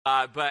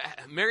But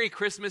Merry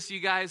Christmas, you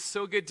guys.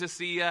 So good to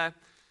see you.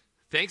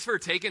 Thanks for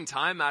taking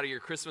time out of your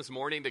Christmas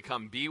morning to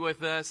come be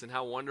with us, and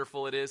how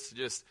wonderful it is to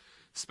just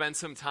spend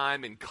some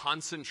time in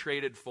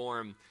concentrated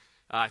form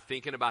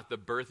thinking about the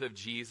birth of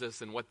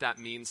Jesus and what that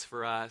means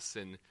for us,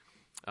 and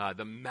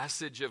the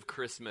message of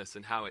Christmas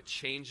and how it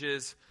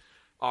changes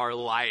our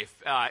life.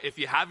 If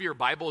you have your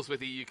Bibles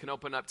with you, you can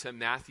open up to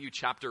Matthew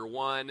chapter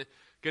 1.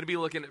 Going to be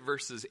looking at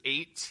verses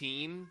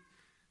 18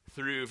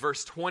 through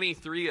verse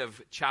 23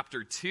 of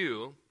chapter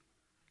 2.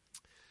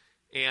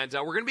 And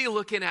we're going to be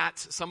looking at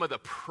some of the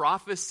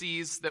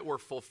prophecies that were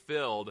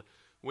fulfilled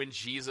when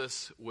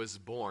Jesus was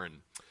born.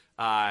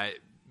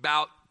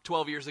 About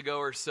 12 years ago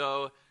or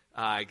so,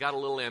 I got a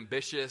little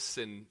ambitious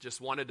and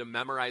just wanted to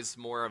memorize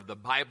more of the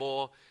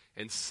Bible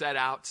and set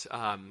out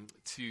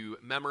to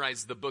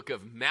memorize the book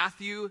of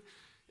Matthew,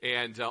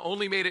 and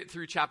only made it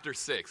through chapter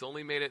 6,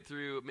 only made it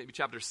through maybe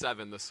chapter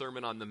 7, the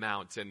Sermon on the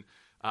Mount.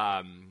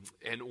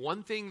 And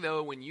one thing,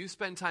 though, when you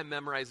spend time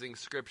memorizing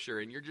Scripture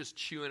and you're just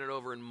chewing it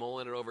over and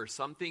mulling it over,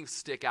 some things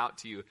stick out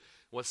to you.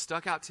 What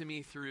stuck out to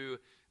me through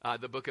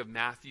the book of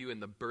Matthew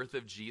and the birth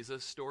of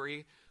Jesus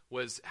story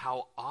was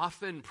how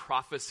often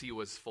prophecy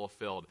was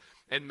fulfilled.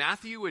 And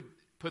Matthew would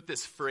put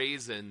this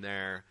phrase in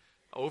there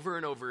over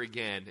and over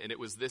again, and it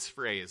was this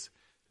phrase,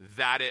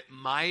 that it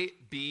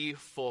might be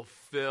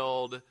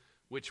fulfilled,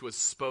 which was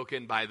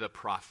spoken by the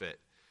prophet.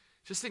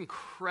 Just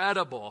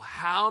incredible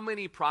how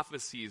many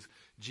prophecies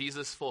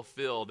Jesus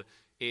fulfilled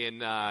in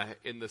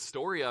the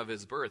story of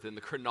his birth, in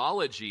the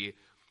chronology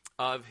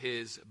of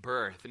his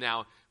birth.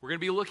 Now, we're going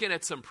to be looking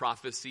at some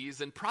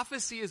prophecies, and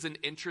prophecy is an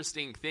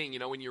interesting thing. You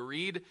know, when you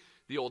read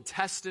the Old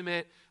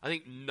Testament, I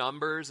think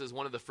Numbers is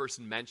one of the first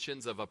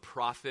mentions of a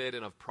prophet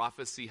and of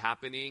prophecy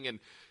happening.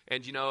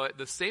 And you know,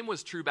 the same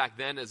was true back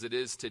then as it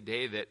is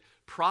today, that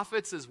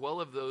prophets, as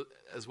well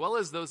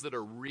as those that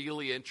are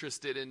really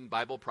interested in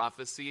Bible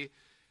prophecy,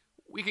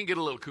 we can get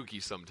a little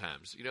kooky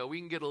sometimes. You know, we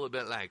can get a little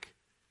bit like,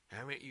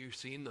 haven't you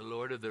seen the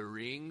Lord of the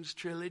Rings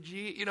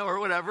trilogy? You know, or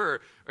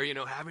whatever. Or, you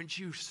know, haven't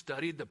you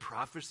studied the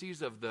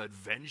prophecies of the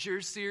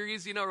Avengers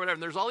series? You know, or whatever.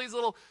 And there's all these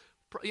little,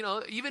 you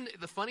know, even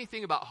the funny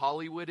thing about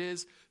Hollywood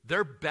is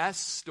their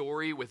best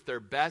story with their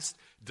best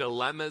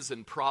dilemmas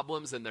and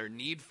problems and their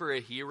need for a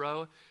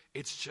hero,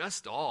 it's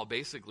just all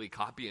basically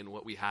copying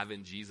what we have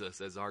in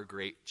Jesus as our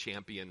great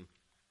champion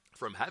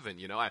from heaven.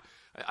 You know, I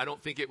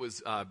don't think it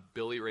was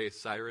Billy Ray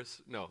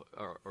Cyrus. No,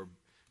 or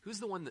who's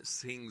the one that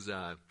sings,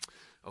 oh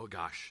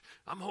gosh,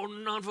 I'm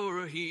holding on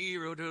for a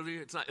hero.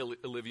 It's not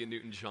Olivia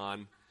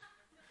Newton-John.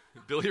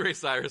 Billy Ray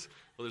Cyrus.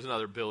 Well, there's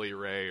another Billy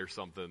Ray or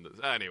something.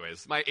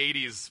 Anyways, my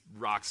 80s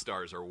rock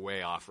stars are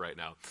way off right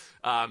now.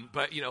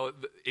 But, you know,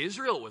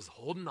 Israel was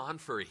holding on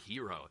for a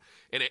hero.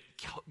 And it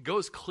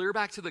goes clear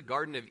back to the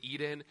Garden of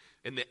Eden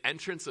and the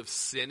entrance of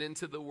sin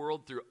into the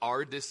world through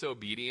our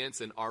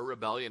disobedience and our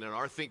rebellion and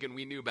our thinking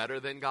we knew better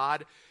than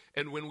God.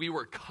 And when we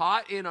were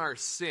caught in our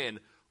sin,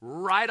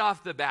 right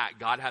off the bat,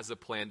 God has a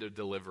plan to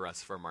deliver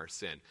us from our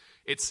sin.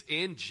 It's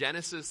in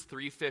Genesis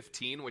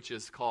 3:15, which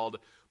is called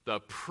the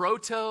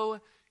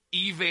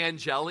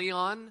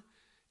proto-evangelion,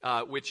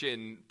 which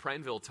in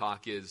Prineville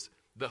talk is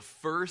the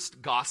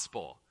first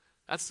gospel.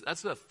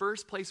 That's the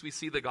first place we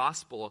see the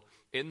gospel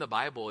in the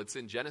Bible. It's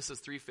in Genesis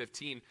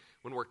 3:15.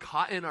 When we're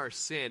caught in our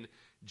sin,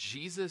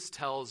 Jesus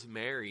tells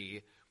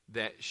Mary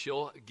that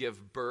she'll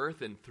give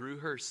birth, and through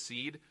her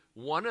seed,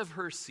 one of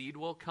her seed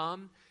will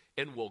come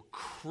and will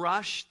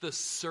crush the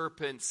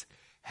serpent's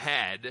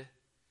head.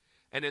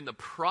 And in the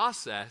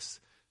process,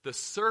 the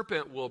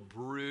serpent will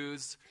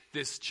bruise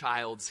this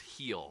child's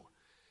heel.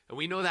 And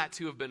we know that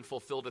to have been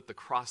fulfilled at the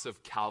cross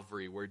of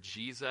Calvary, where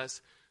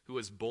Jesus, who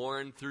was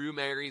born through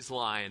Mary's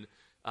line,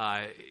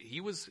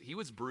 he was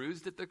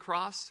bruised at the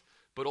cross,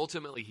 but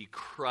ultimately he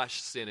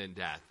crushed sin and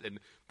death. And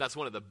that's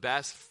one of the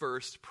best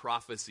first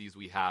prophecies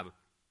we have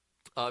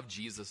of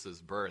Jesus'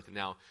 birth.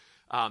 Now,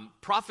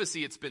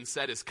 prophecy, it's been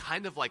said, is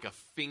kind of like a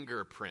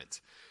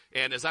fingerprint.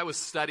 And as I was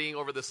studying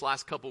over this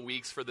last couple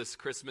weeks for this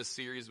Christmas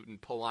series in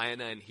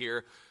Paulina and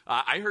here,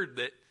 I heard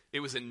that it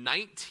was in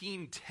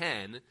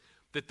 1910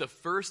 that the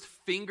first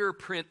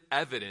fingerprint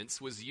evidence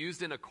was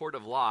used in a court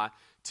of law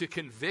to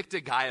convict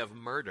a guy of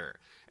murder.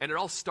 And it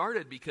all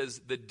started because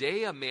the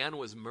day a man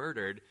was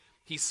murdered,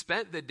 he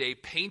spent the day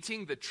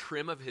painting the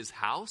trim of his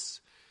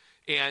house,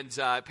 and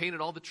painted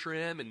all the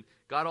trim and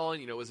got all,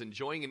 you know, was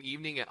enjoying an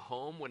evening at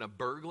home when a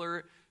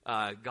burglar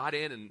got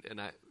in,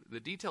 and the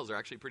details are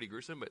actually pretty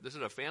gruesome, but this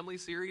is a family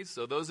series,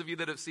 so those of you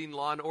that have seen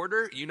Law and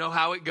Order, you know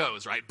how it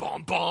goes, right?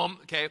 Boom, boom,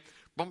 okay?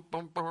 Boom,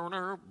 boom, boom,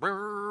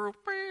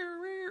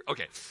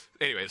 okay,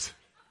 anyways,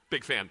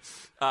 big fan.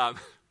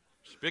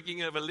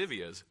 Speaking of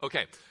Olivia's,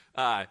 okay,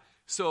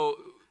 so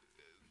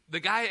the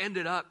guy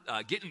ended up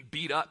getting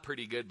beat up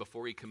pretty good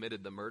before he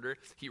committed the murder.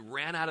 He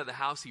ran out of the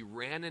house, he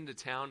ran into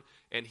town,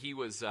 and he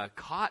was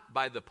caught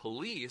by the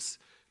police.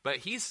 But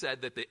he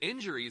said that the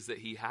injuries that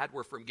he had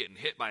were from getting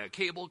hit by a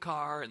cable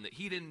car and that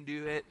he didn't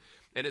do it.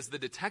 And as the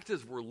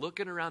detectives were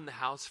looking around the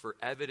house for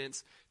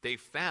evidence, they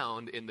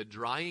found in the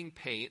drying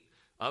paint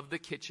of the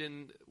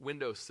kitchen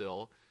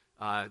windowsill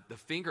the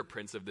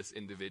fingerprints of this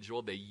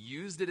individual. They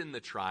used it in the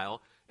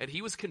trial, and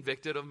he was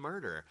convicted of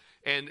murder.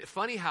 And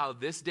funny how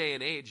this day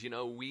and age,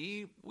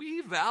 we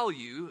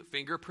value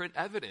fingerprint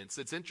evidence.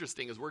 It's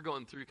interesting as we're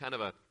going through kind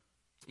of a,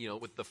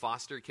 with the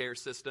foster care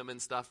system and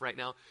stuff right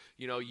now,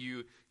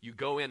 you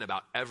go in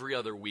about every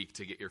other week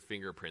to get your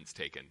fingerprints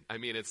taken. I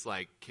mean, it's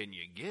like, can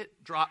you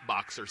get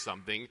Dropbox or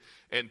something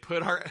and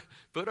put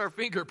our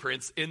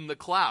fingerprints in the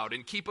cloud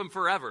and keep them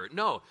forever?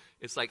 No,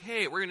 it's like,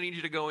 hey, we're going to need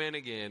you to go in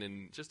again,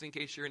 and just in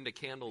case you're into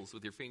candles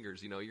with your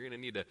fingers, you're going to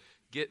need to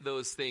get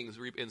those things.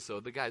 And so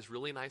the guy's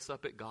really nice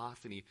up at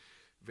Goff, and he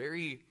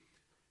very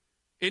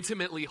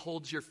intimately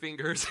holds your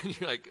fingers, and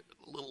you're like,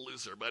 a little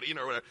looser, buddy,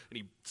 or whatever. And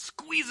he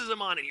squeezes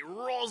them on, and he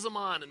rolls them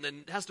on, and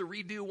then has to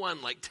redo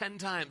one like 10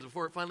 times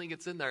before it finally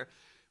gets in there.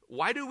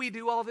 Why do we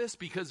do all this?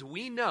 Because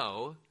we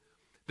know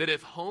that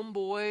if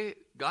homeboy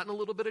got in a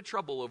little bit of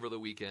trouble over the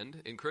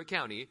weekend in Crook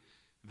County,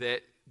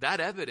 that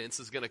evidence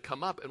is going to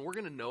come up, and we're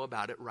going to know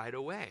about it right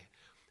away.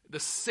 The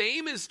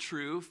same is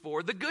true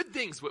for the good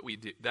things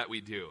that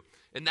we do,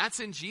 and that's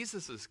in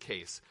Jesus'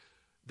 case.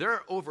 There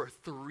are over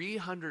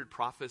 300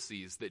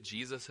 prophecies that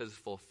Jesus has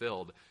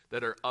fulfilled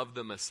that are of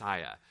the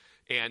Messiah.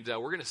 And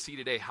we're going to see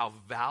today how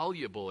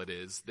valuable it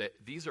is that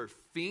these are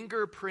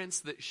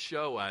fingerprints that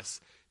show us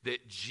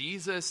that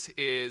Jesus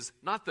is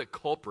not the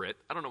culprit.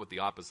 I don't know what the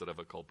opposite of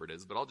a culprit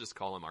is, but I'll just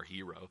call him our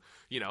hero.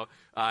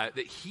 That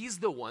he's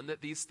the one that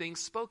these things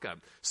spoke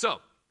of.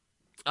 So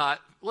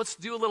let's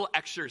do a little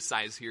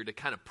exercise here to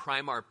kind of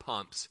prime our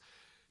pumps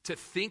to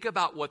think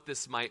about what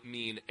this might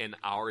mean in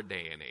our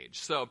day and age.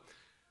 So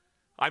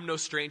I'm no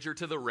stranger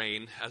to the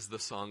rain, as the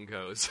song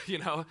goes,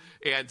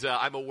 and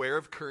I'm aware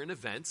of current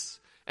events,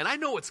 and I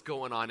know what's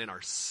going on in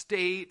our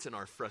state and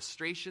our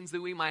frustrations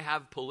that we might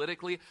have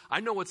politically.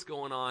 I know what's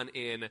going on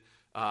in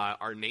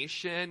our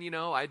nation.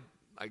 I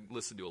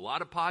listen to a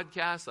lot of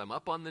podcasts. I'm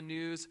up on the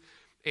news,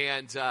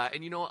 and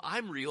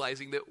I'm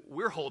realizing that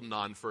we're holding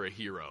on for a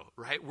hero,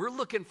 right? We're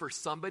looking for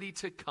somebody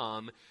to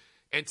come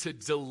and to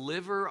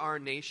deliver our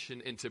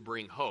nation and to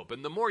bring hope.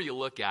 And the more you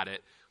look at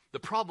it, the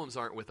problems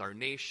aren't with our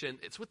nation,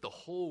 it's with the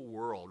whole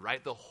world,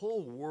 right? The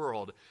whole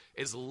world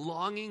is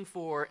longing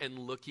for and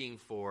looking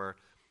for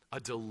a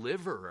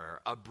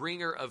deliverer, a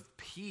bringer of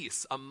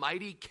peace, a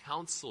mighty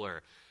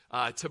counselor,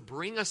 to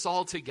bring us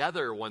all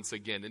together once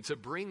again and to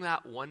bring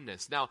that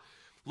oneness. Now,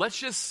 let's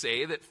just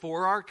say that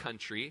for our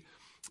country,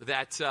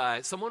 that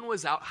someone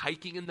was out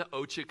hiking in the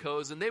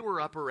Ochicos, and they were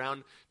up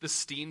around the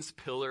Steens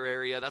Pillar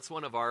area. That's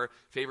one of our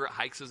favorite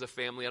hikes as a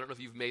family. I don't know if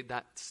you've made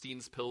that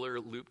Steens Pillar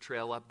loop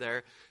trail up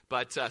there,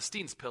 but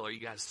Steens Pillar, you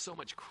guys, so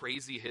much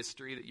crazy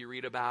history that you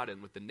read about,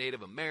 and with the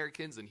Native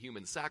Americans and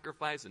human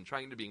sacrifice and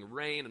trying to bring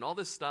rain and all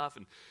this stuff,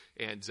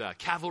 and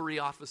cavalry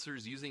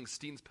officers using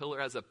Steens Pillar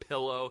as a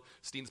pillow.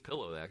 Steens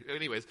Pillow,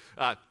 anyways.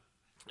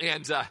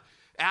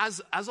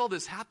 As all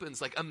this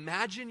happens, like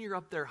imagine you're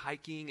up there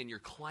hiking and you're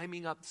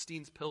climbing up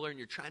Steens Pillar and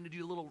you're trying to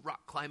do a little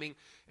rock climbing,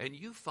 and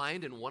you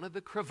find in one of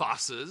the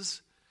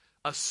crevasses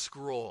a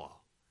scroll,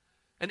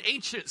 an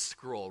ancient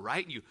scroll,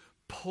 right? And you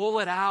pull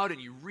it out and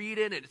you read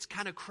it, and it's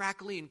kind of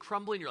crackly and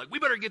crumbly, and you're like, we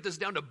better get this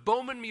down to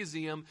Bowman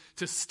Museum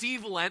to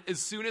Steve Lent as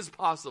soon as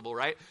possible,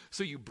 right?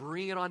 So you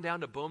bring it on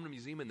down to Bowman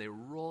Museum, and they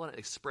roll it,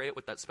 they spray it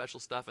with that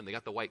special stuff, and they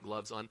got the white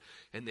gloves on,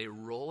 and they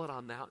roll it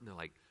on out, and they're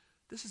like,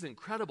 this is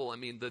incredible. I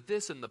mean,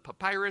 this and the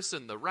papyrus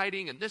and the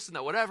writing and this and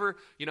that, whatever,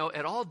 it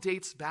all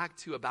dates back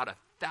to about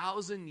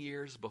 1,000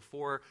 years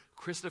before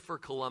Christopher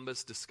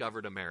Columbus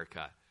discovered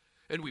America.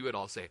 And we would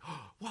all say,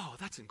 oh, whoa,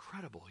 that's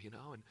incredible,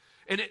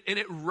 And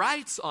it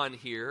writes on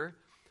here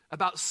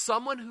about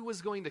someone who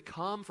was going to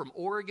come from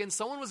Oregon.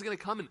 Someone was going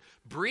to come and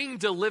bring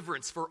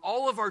deliverance for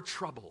all of our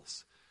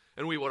troubles.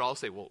 And we would all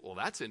say, well,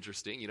 that's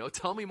interesting.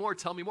 Tell me more.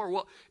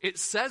 Well, it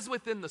says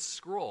within the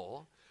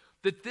scroll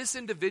that this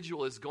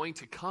individual is going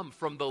to come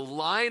from the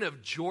line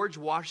of George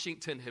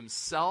Washington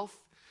himself.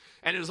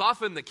 And it is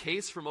often the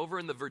case from over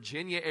in the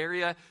Virginia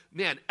area.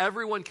 Man,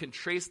 everyone can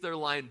trace their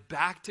line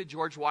back to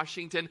George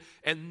Washington.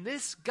 And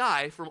this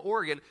guy from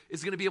Oregon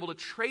is going to be able to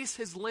trace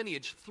his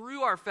lineage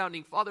through our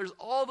founding fathers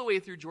all the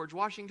way through George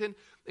Washington.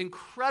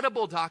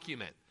 Incredible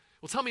document.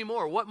 Well, tell me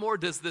more. What more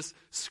does this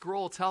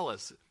scroll tell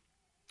us?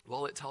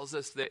 Well, it tells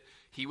us that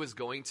he was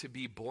going to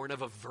be born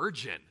of a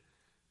virgin.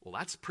 Well,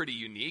 that's pretty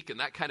unique, and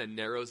that kind of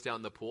narrows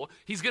down the pool.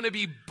 He's going to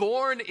be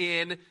born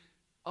in,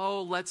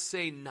 let's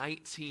say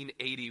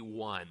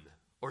 1981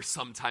 or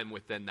sometime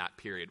within that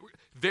period.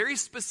 Very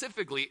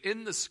specifically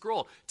in the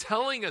scroll,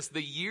 telling us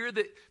the year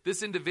that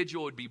this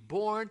individual would be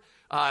born.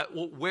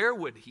 Where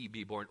would he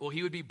be born? Well,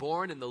 he would be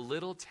born in the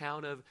little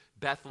town of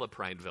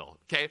Bethlehem,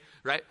 okay,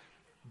 right?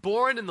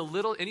 Born in the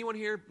anyone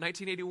here,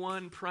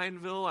 1981,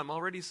 Prineville? I'm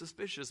already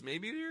suspicious.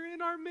 Maybe you're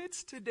in our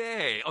midst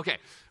today. Okay,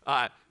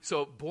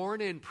 so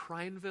born in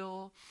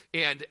Prineville,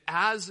 and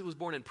as it was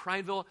born in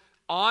Prineville,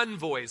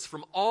 envoys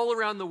from all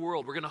around the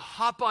world were going to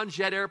hop on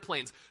jet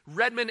airplanes.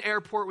 Redmond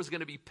Airport was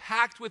going to be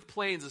packed with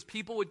planes as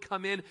people would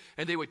come in,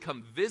 and they would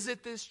come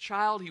visit this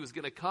child. He was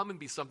going to come and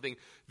be something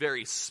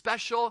very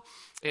special,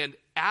 and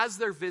as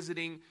they're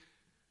visiting,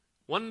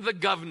 one of the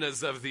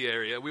governors of the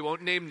area, we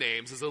won't name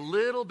names, is a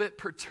little bit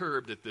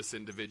perturbed at this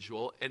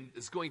individual and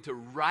is going to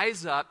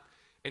rise up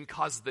and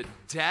cause the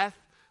death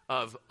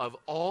of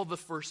all the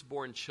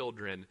firstborn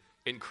children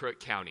in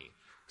Crook County.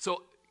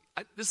 So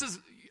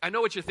I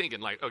know what you're thinking,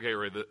 like, okay,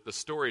 Ray, the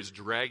story's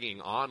dragging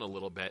on a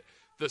little bit.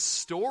 The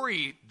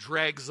story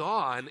drags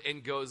on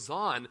and goes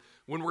on.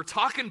 When we're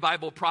talking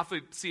Bible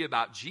prophecy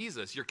about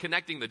Jesus, you're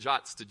connecting the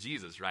dots to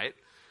Jesus, right?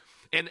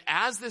 And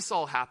as this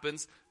all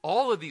happens,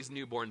 all of these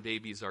newborn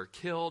babies are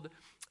killed.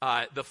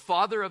 The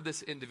father of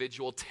this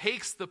individual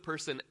takes the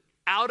person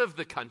out of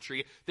the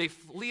country. They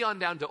flee on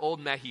down to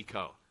Old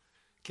Mexico.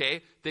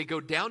 Okay? They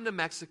go down to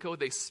Mexico.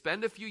 They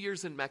spend a few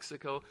years in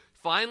Mexico.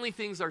 Finally,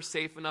 things are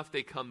safe enough.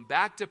 They come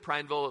back to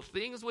Prineville.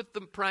 Things with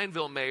the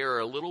Prineville mayor are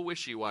a little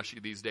wishy-washy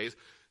these days.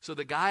 So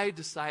the guy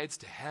decides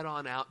to head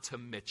on out to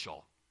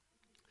Mitchell.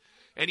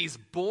 And he's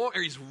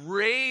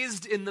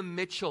raised in the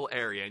Mitchell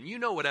area. And you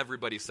know what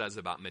everybody says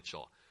about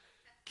Mitchell.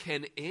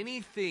 Can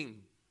anything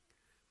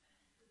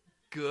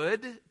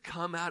good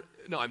come out?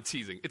 No, I'm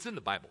teasing. It's in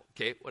the Bible,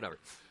 okay? Whatever.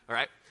 All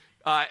right?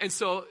 And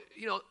so,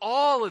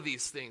 all of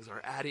these things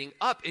are adding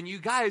up. And you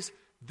guys,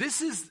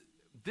 this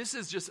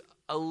is just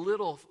a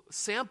little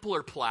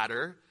sampler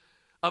platter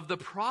of the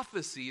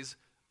prophecies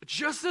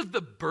just of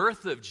the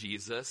birth of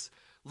Jesus,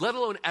 let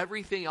alone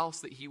everything else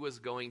that he was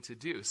going to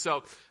do.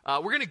 So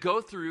we're going to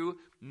go through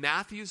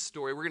Matthew's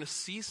story. We're going to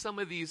see some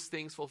of these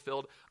things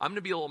fulfilled. I'm going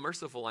to be a little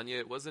merciful on you.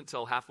 It wasn't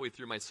until halfway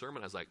through my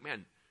sermon I was like,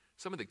 man,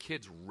 some of the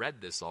kids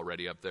read this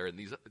already up there, and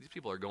these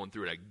people are going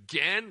through it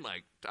again.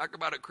 Like, talk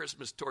about a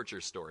Christmas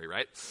torture story,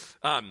 right?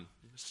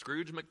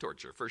 Scrooge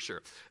McTorture, for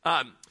sure.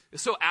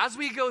 So as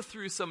we go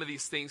through some of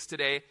these things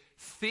today,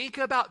 think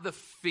about the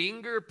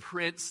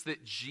fingerprints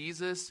that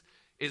Jesus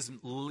is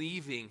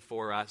leaving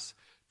for us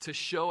to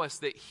show us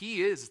that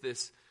he is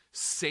this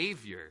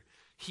Savior.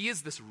 He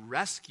is this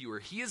rescuer.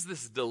 He is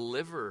this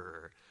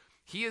deliverer.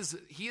 He is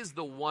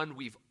the one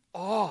we've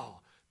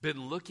all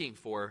been looking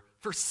for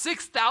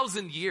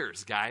 6,000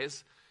 years,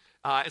 guys.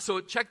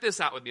 So check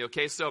this out with me,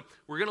 okay? So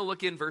we're going to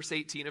look in verse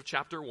 18 of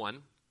chapter 1.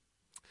 It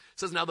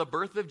says, now the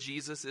birth of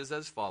Jesus is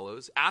as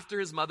follows. After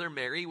his mother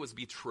Mary was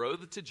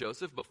betrothed to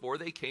Joseph, before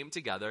they came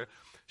together,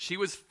 she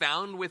was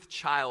found with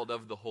child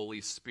of the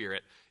Holy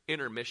Spirit.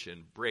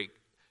 Intermission, break.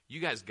 You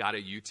guys got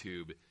to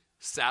YouTube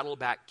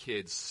Saddleback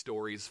Kids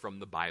stories from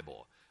the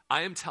Bible.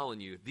 I am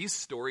telling you, these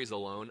stories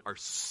alone are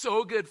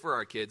so good for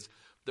our kids.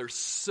 They're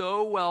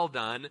so well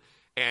done.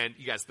 And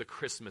you guys, the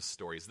Christmas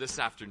stories this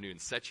afternoon,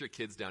 set your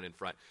kids down in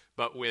front.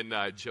 But when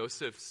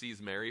Joseph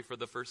sees Mary for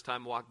the first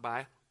time walk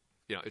by,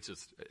 it's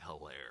just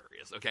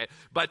hilarious, okay?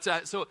 But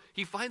so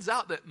he finds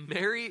out that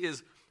Mary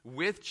is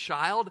with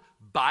child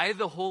by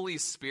the Holy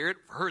Spirit.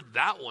 Heard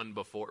that one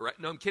before, right?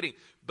 No, I'm kidding.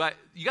 But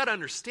you got to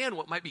understand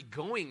what might be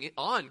going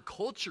on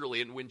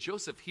culturally. And when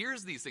Joseph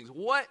hears these things,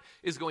 what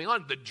is going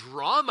on? The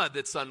drama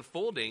that's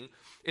unfolding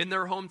in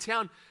their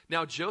hometown.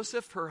 Now,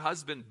 Joseph, her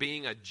husband,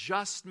 being a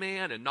just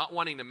man and not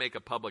wanting to make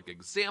a public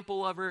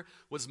example of her,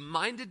 was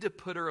minded to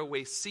put her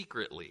away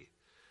secretly.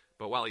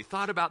 But while he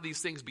thought about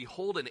these things,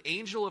 behold, an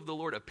angel of the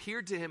Lord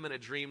appeared to him in a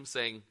dream,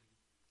 saying,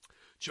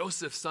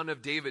 Joseph, son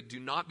of David, do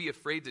not be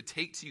afraid to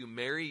take to you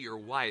Mary, your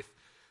wife,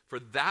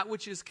 for that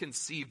which is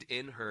conceived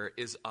in her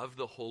is of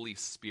the Holy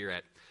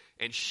Spirit.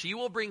 And she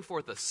will bring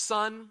forth a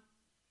son,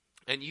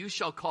 and you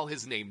shall call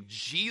his name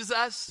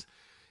Jesus.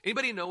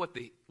 Anybody know what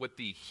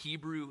the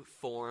Hebrew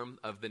form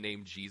of the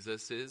name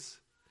Jesus is?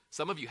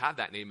 Some of you have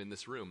that name in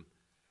this room.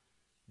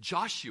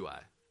 Joshua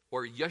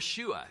or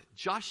Yeshua.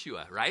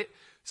 Joshua, right?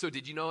 So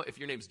did you know if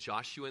your name's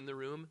Joshua in the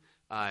room,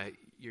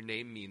 your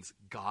name means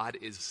God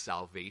is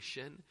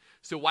salvation?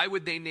 So why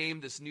would they name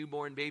this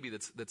newborn baby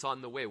that's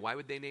on the way? Why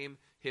would they name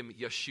him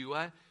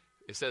Yeshua?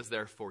 It says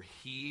there, for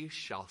he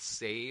shall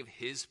save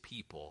his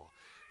people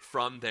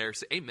from their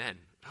sin. Amen.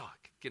 Oh,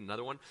 get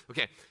another one.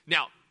 Okay,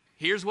 now,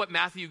 here's what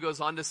Matthew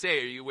goes on to say.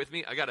 Are you with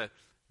me?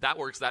 That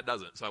works, that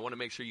doesn't. So I want to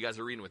make sure you guys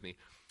are reading with me.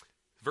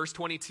 Verse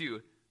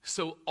 22,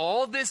 so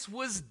all this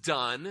was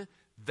done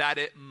that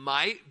it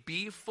might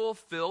be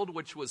fulfilled,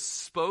 which was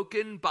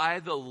spoken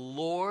by the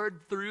Lord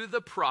through the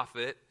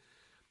prophet,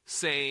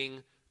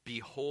 saying,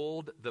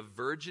 behold, the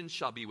virgin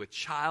shall be with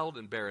child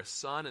and bear a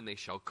son, and they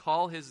shall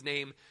call his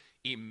name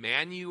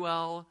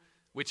Emmanuel,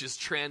 which is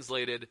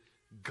translated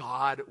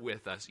God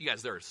with us. You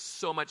guys, there is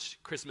so much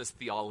Christmas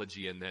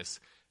theology in this.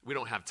 We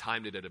don't have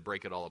time today to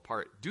break it all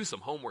apart. Do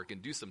some homework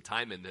and do some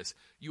time in this.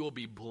 You will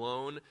be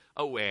blown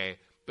away.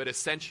 But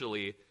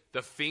essentially,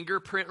 the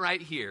fingerprint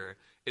right here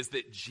is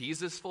that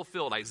Jesus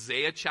fulfilled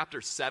Isaiah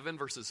chapter 7,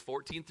 verses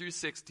 14 through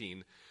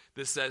 16.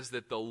 This says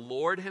that the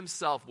Lord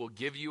himself will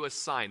give you a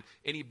sign.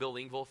 Any Bill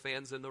Engvall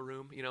fans in the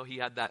room? He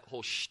had that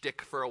whole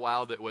shtick for a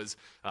while that was,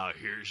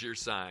 here's your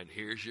sign,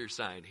 here's your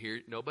sign.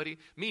 Here, nobody?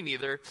 Me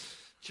neither. It's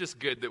just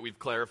good that we've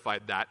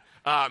clarified that.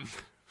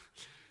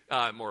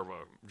 More of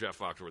a Jeff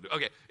Foxworthy.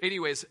 Okay,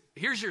 anyways,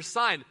 here's your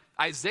sign.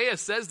 Isaiah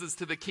says this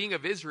to the king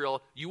of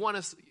Israel.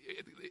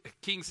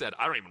 King said,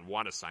 I don't even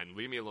want a sign.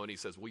 Leave me alone. He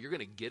says, well, you're going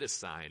to get a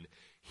sign.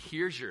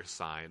 Here's your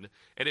sign.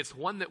 And it's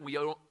one that we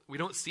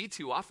don't see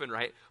too often,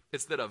 right?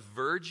 It's that a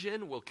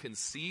virgin will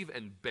conceive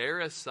and bear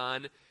a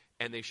son,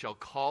 and they shall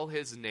call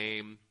his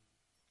name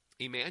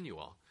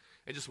Emmanuel.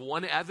 And just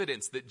one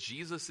evidence that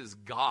Jesus is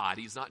God,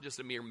 he's not just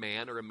a mere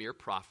man or a mere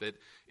prophet,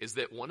 is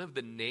that one of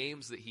the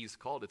names that he's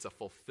called, it's a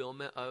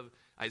fulfillment of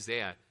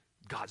Isaiah,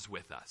 God's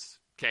with us.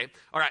 Okay?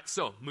 All right,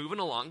 so moving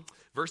along.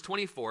 Verse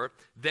 24,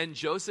 then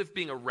Joseph,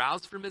 being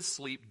aroused from his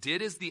sleep,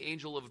 did as the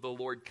angel of the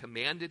Lord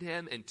commanded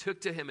him, and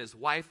took to him his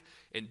wife,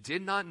 and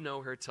did not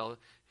know her till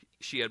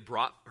she had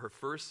brought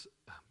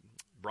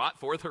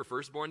forth her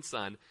firstborn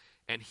son,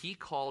 and he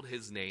called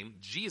his name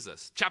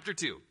Jesus. Chapter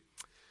 2.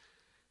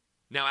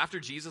 Now after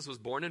Jesus was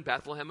born in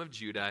Bethlehem of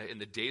Judah, in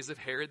the days of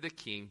Herod the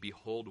king,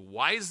 behold,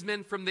 wise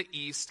men from the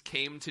east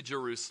came to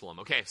Jerusalem.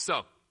 Okay,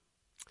 so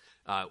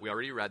we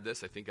already read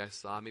this. I think I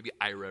saw maybe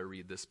Ira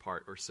read this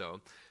part or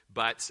so.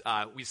 But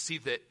we see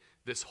that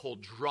this whole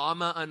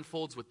drama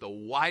unfolds with the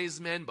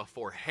wise men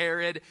before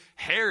Herod.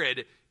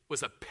 Herod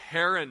was a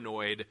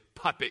paranoid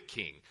puppet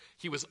king.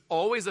 He was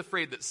always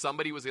afraid that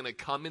somebody was going to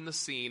come in the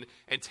scene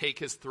and take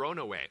his throne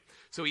away.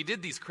 So he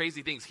did these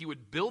crazy things. He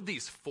would build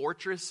these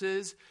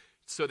fortresses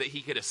so that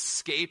he could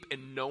escape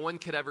and no one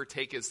could ever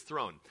take his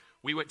throne.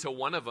 We went to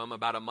one of them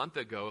about a month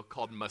ago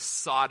called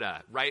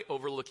Masada, right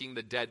overlooking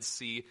the Dead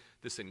Sea,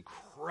 this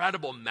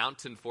incredible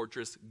mountain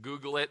fortress.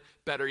 Google it.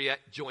 Better yet,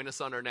 join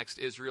us on our next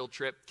Israel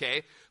trip,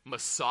 okay?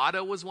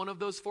 Masada was one of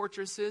those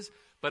fortresses,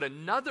 but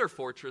another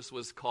fortress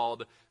was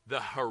called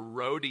the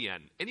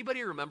Herodian.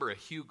 Anybody remember a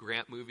Hugh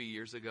Grant movie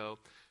years ago?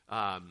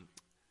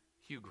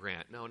 Hugh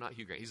Grant. No, not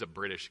Hugh Grant. He's a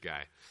British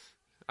guy.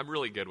 I'm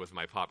really good with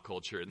my pop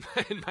culture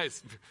and my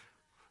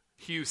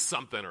Hugh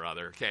something or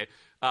other, okay?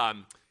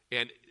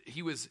 And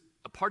he was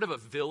a part of a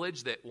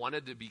village that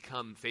wanted to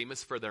become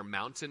famous for their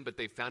mountain, but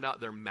they found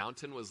out their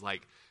mountain was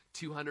like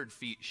 200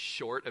 feet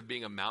short of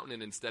being a mountain,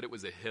 and instead it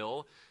was a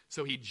hill.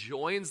 So he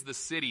joins the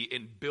city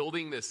in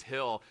building this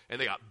hill,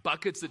 and they got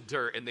buckets of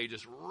dirt, and they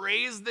just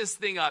raised this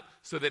thing up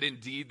so that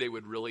indeed they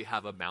would really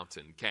have a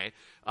mountain, okay?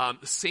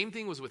 The same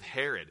thing was with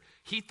Herod.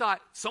 He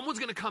thought, someone's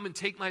going to come and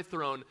take my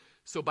throne.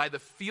 So by the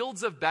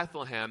fields of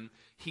Bethlehem,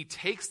 he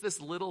takes this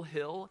little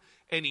hill,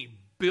 and he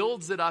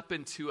builds it up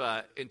into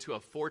a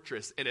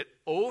fortress, and it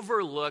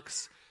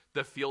overlooks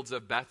the fields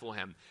of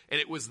Bethlehem. And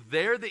it was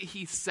there that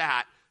he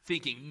sat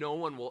thinking, no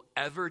one will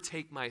ever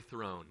take my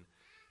throne.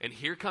 And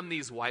here come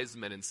these wise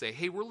men and say,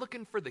 hey, we're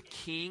looking for the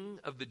king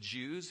of the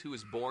Jews who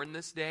was born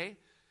this day. And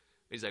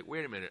he's like,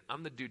 wait a minute,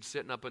 I'm the dude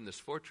sitting up in this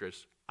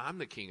fortress. I'm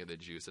the king of the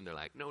Jews. And they're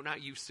like, no,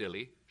 not you,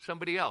 silly.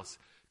 Somebody else.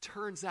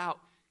 Turns out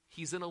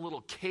he's in a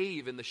little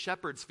cave in the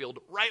shepherd's field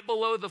right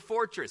below the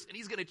fortress, and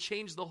he's going to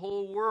change the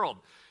whole world.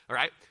 All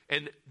right?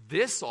 And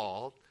this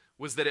all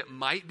was that it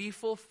might be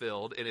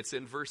fulfilled, and it's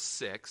in verse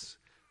 6,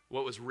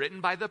 what was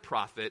written by the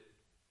prophet,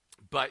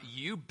 but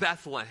you,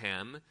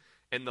 Bethlehem,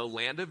 in the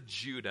land of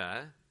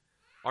Judah,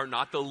 are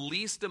not the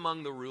least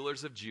among the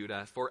rulers of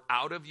Judah, for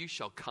out of you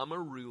shall come a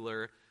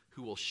ruler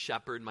who will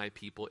shepherd my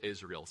people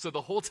Israel. So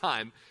the whole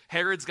time,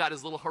 Herod's got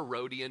his little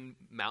Herodian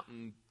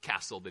mountain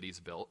castle that he's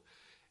built.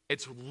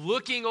 It's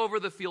looking over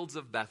the fields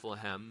of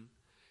Bethlehem,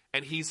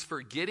 and he's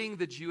forgetting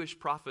the Jewish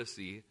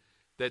prophecy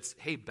that's,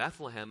 hey,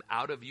 Bethlehem,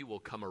 out of you will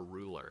come a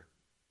ruler,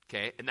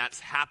 okay? And that's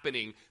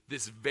happening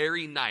this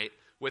very night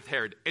with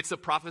Herod. It's a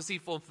prophecy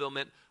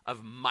fulfillment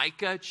of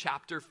Micah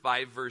chapter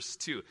 5, verse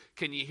 2.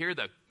 Can you hear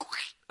the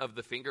of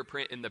the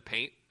fingerprint in the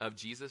paint of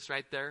Jesus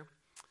right there?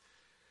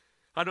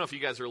 I don't know if you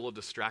guys are a little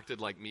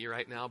distracted like me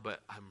right now, but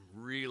I'm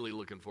really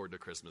looking forward to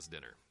Christmas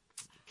dinner,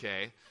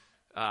 okay?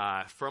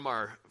 From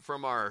our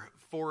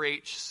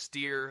 4-H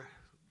steer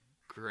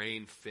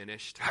grain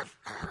finished.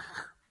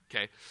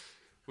 Okay.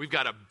 We've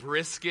got a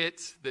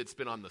brisket that's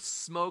been on the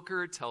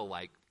smoker till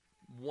like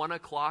 1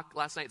 o'clock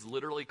last night. It's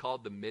literally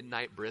called the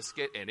midnight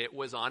brisket, and it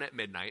was on at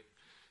midnight.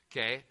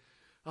 Okay.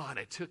 Oh, and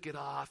I took it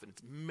off, and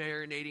it's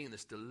marinating in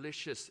this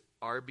delicious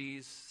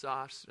Arby's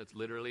sauce. It's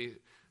literally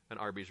an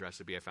Arby's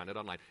recipe. I found it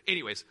online.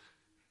 Anyways,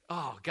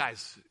 oh,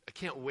 guys, I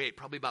can't wait.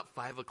 Probably about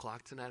 5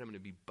 o'clock tonight, I'm going to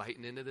be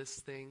biting into this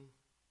thing.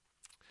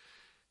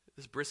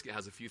 This brisket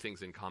has a few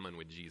things in common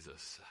with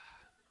Jesus.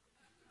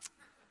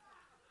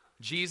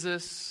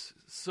 Jesus,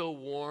 so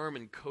warm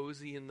and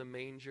cozy in the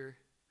manger.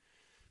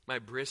 My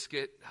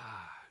brisket,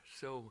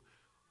 so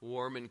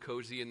warm and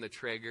cozy in the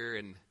Traeger.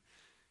 And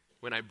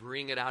when I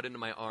bring it out into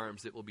my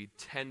arms, it will be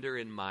tender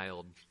and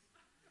mild.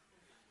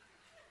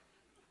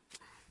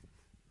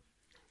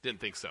 Didn't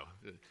think so.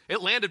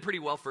 It landed pretty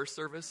well first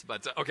service,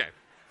 but okay.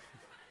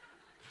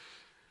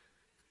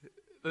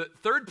 The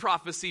third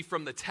prophecy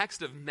from the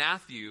text of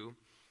Matthew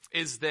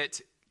is that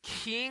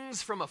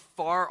kings from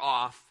afar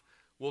off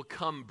will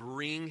come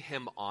bring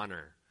him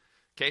honor.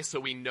 Okay, so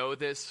we know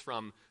this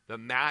from the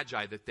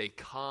Magi, that they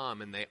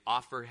come and they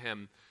offer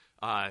him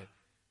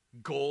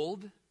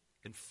gold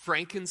and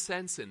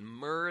frankincense and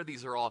myrrh.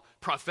 These are all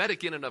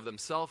prophetic in and of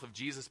themselves of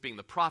Jesus being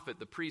the prophet,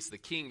 the priest, the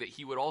king, that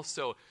he would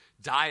also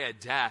die a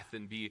death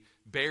and be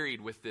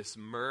buried with this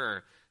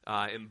myrrh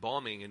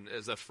embalming. And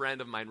as a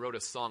friend of mine wrote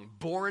a song,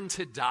 "Born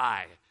to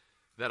die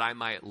that I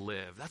might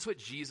live." That's what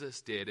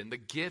Jesus did. And the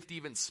gift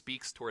even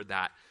speaks toward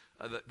that,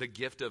 the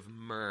gift of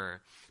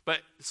myrrh.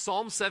 But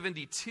Psalm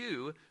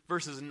 72,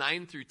 verses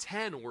 9 through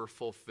 10 were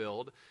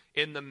fulfilled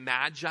in the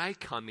Magi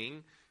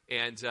coming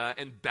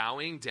and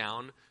bowing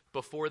down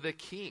before the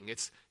king.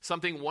 It's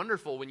something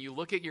wonderful when you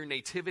look at your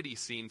nativity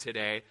scene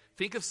today.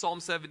 Think of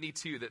Psalm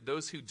 72, that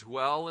those who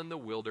dwell in the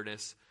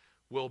wilderness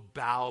will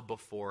bow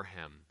before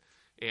him.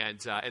 And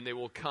they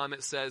will come,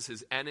 it says,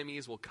 his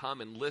enemies will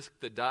come and lick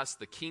the dust.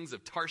 The kings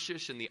of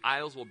Tarshish and the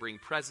isles will bring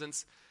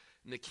presents.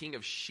 And the king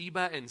of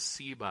Sheba and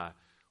Seba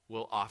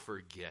will offer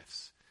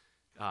gifts.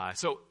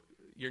 So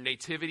your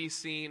nativity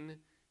scene,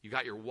 you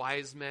got your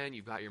wise men,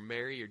 you've got your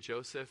Mary, your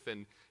Joseph.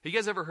 And have you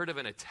guys ever heard of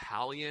an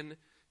Italian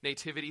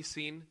nativity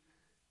scene?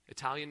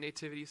 Italian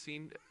nativity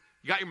scene?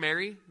 You got your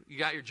Mary, you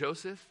got your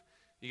Joseph,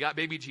 you got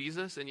baby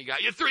Jesus, and you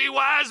got your three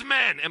wise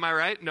men. Am I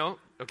right? No?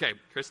 Okay,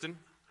 Kristen.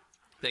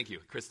 Thank you,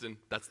 Kristen.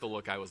 That's the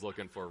look I was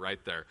looking for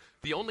right there.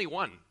 The only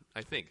one,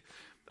 I think.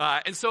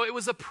 And so it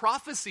was a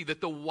prophecy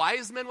that the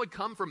wise men would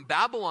come from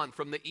Babylon,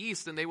 from the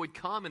east, and they would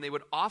come and they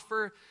would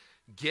offer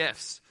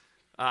gifts.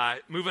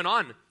 Moving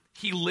on,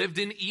 he lived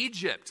in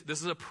Egypt.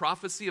 This is a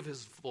prophecy of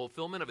his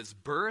fulfillment of his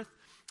birth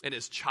and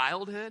his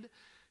childhood.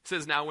 It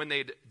says, now when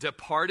they'd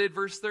departed,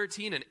 verse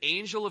 13, an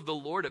angel of the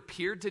Lord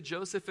appeared to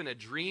Joseph in a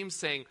dream,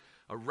 saying,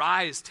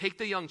 "Arise, take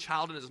the young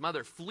child and his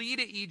mother, flee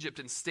to Egypt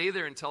and stay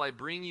there until I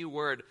bring you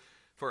word.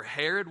 For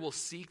Herod will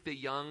seek the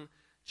young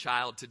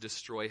child to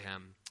destroy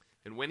him."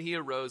 And when he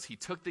arose, he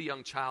took the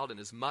young child and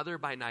his mother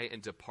by night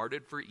and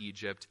departed for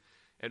Egypt,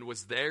 and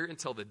was there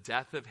until the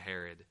death of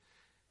Herod,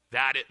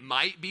 that it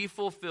might be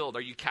fulfilled.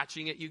 Are you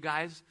catching it, you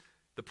guys?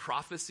 The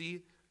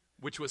prophecy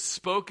which was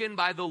spoken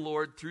by the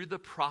Lord through the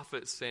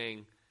prophet,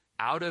 saying,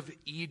 "Out of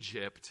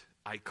Egypt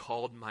I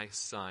called my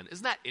son."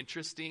 Isn't that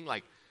interesting?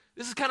 Like,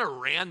 this is kind of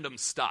random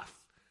stuff.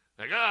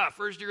 Like,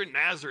 first you're in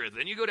Nazareth,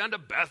 then you go down to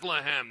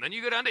Bethlehem, then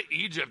you go down to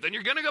Egypt, then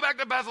you're going to go back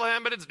to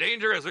Bethlehem, but it's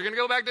dangerous. We're going to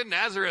go back to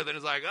Nazareth. And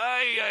it's like,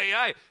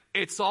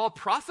 it's all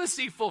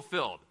prophecy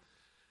fulfilled.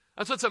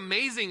 That's what's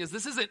amazing, is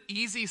this isn't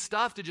easy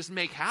stuff to just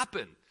make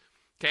happen.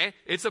 Okay?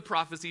 It's a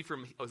prophecy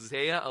from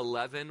Hosea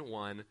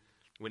 11:1.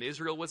 When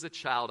Israel was a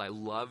child, I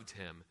loved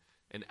him,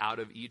 and out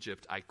of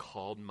Egypt I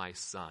called my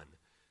son.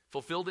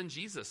 Fulfilled in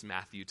Jesus,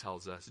 Matthew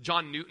tells us.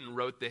 John Newton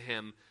wrote the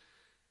hymn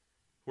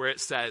where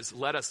it says,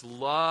 "Let us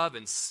love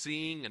and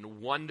sing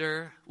and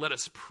wonder. Let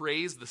us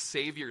praise the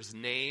Savior's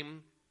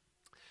name.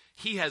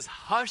 He has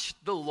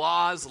hushed the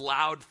law's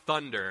loud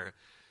thunder.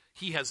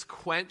 He has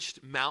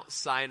quenched Mount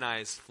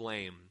Sinai's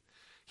flame.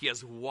 He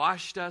has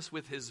washed us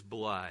with his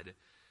blood,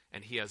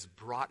 and he has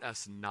brought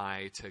us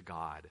nigh to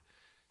God."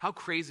 How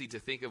crazy to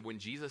think of when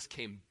Jesus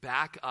came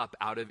back up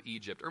out of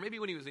Egypt, or maybe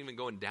when he was even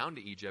going down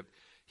to Egypt,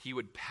 he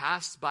would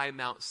pass by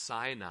Mount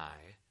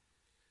Sinai,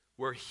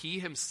 where he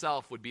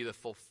himself would be the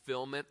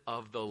fulfillment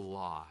of the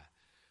law.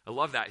 I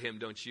love that hymn,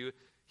 don't you?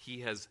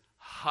 He has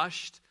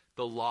hushed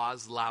the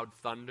law's loud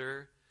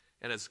thunder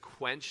and has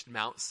quenched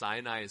Mount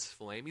Sinai's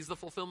flame. He's the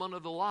fulfillment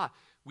of the law.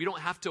 We don't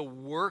have to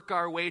work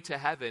our way to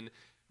heaven.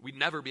 We'd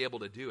never be able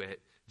to do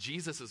it.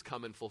 Jesus has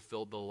come and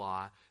fulfilled the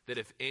law, that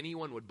if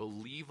anyone would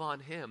believe on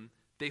him,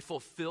 they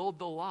fulfilled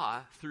the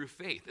law through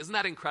faith. Isn't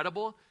that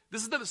incredible?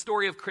 This is the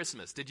story of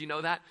Christmas. Did you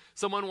know that?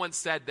 Someone once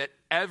said that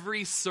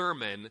every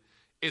sermon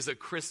is a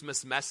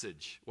Christmas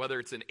message, whether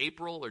it's in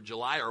April or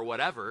July or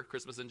whatever.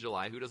 Christmas in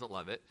July, who doesn't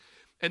love it?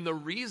 And the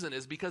reason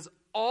is because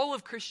all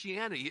of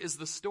Christianity is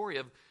the story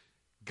of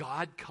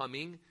God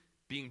coming,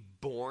 being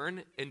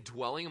born, and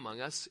dwelling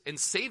among us, and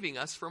saving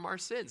us from our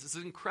sins. This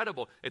is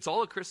incredible. It's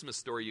all a Christmas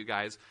story, you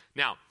guys.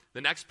 Now,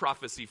 the next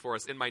prophecy for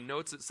us, in my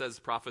notes it says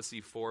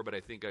prophecy 4, but I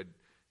think I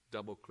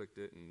double-clicked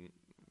it, and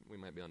we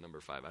might be on number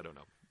 5. I don't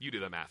know. You do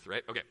the math,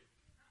 right? Okay.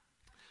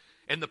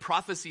 And the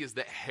prophecy is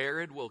that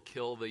Herod will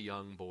kill the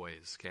young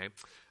boys, okay?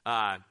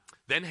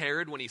 Then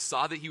Herod, when he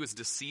saw that he was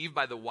deceived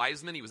by the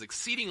wise men, he was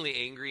exceedingly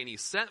angry, and he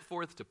sent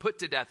forth to put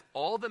to death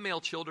all the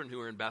male children who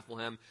were in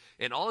Bethlehem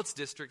and all its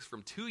districts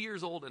from 2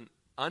 years old and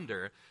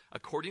under,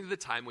 according to the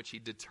time which he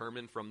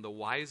determined from the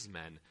wise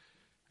men.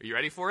 Are you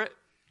ready for it?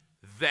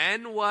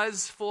 Then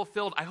was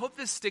fulfilled. I hope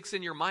this sticks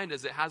in your mind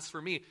as it has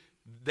for me.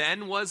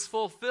 Then was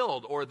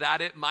fulfilled, or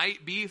that it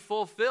might be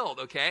fulfilled,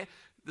 okay?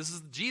 This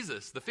is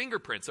Jesus. The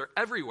fingerprints are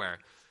everywhere.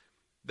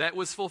 That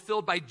was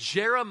fulfilled by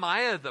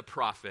Jeremiah the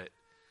prophet,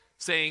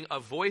 saying, "A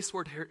voice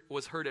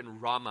was heard in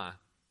Ramah,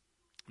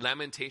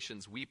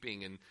 lamentations,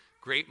 weeping, and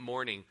great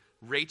mourning.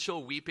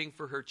 Rachel weeping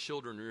for her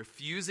children,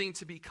 refusing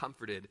to be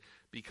comforted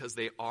because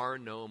they are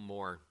no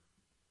more."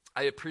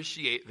 I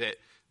appreciate that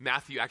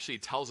Matthew actually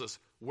tells us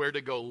where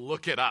to go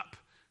look it up,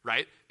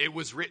 right? It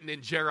was written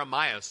in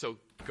Jeremiah. So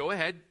go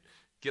ahead,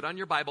 get on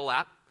your Bible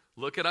app.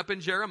 Look it up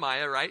in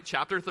Jeremiah, right?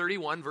 Chapter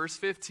 31, verse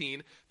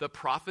 15, the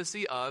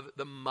prophecy of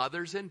the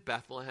mothers in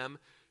Bethlehem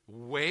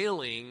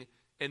wailing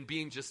and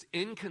being just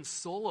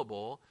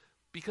inconsolable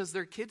because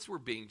their kids were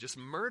being just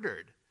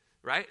murdered,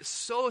 right?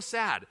 So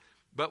sad,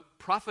 but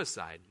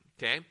prophesied,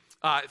 okay?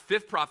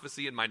 Fifth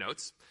prophecy in my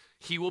notes,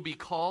 he will be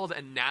called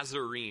a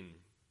Nazarene,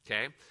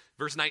 okay?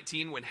 Verse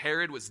 19, when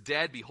Herod was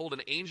dead, behold,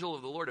 an angel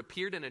of the Lord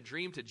appeared in a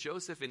dream to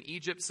Joseph in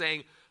Egypt,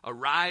 saying,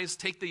 arise,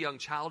 take the young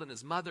child and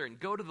his mother and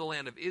go to the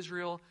land of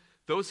Israel.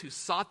 Those who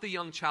sought the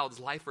young child's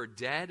life are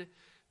dead.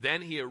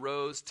 Then he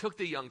arose, took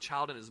the young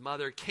child and his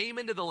mother, came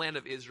into the land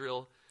of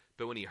Israel.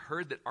 But when he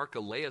heard that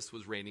Archelaus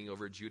was reigning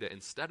over Judah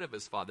instead of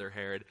his father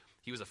Herod,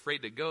 he was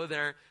afraid to go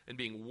there. And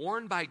being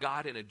warned by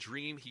God in a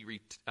dream,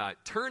 he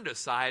turned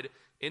aside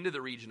into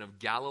the region of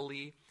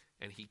Galilee.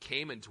 And he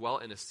came and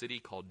dwelt in a city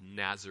called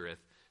Nazareth,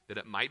 that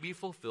it might be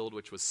fulfilled,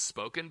 which was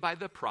spoken by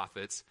the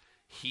prophets,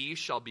 he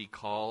shall be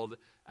called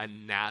a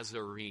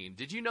Nazarene.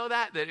 Did you know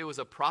that it was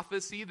a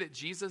prophecy that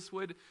Jesus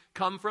would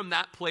come from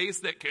that place,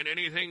 that can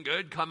anything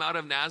good come out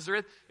of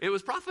Nazareth? It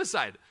was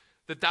prophesied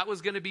that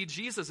was going to be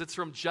Jesus. It's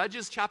from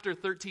Judges chapter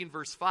 13,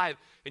 verse 5.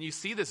 And you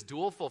see this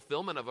dual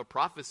fulfillment of a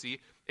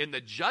prophecy. In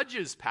the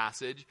Judges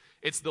passage,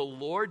 it's the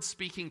Lord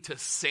speaking to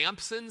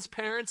Samson's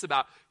parents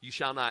about, you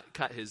shall not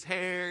cut his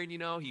hair, and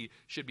he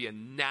should be a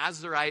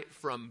Nazarite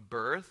from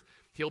birth.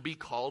 He'll be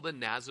called a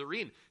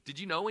Nazarene. Did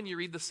you know when you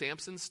read the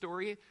Samson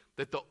story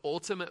that the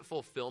ultimate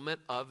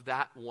fulfillment of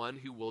that one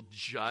who will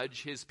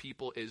judge his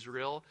people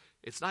Israel,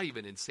 it's not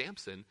even in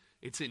Samson,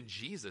 it's in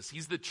Jesus.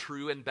 He's the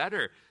true and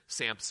better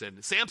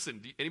Samson.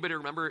 Samson, anybody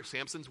remember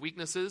Samson's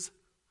weaknesses?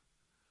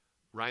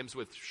 Rhymes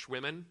with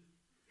schwimmen,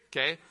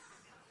 okay?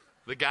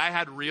 The guy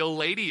had real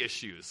lady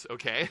issues,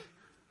 okay?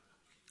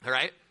 All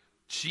right?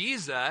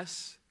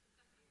 Jesus,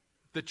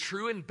 the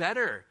true and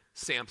better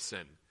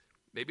Samson.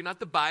 Maybe not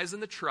the buys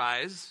and the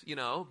tries,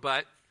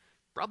 but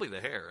probably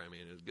the hair. I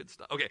mean, it's good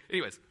stuff. Okay,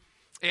 anyways.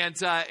 And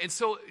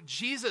so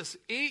Jesus,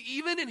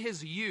 even in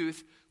his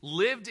youth,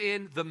 lived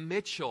in the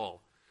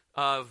Mitchell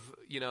of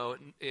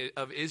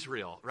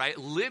Israel, right?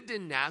 Lived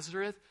in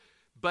Nazareth,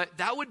 but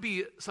that would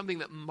be something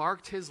that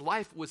marked his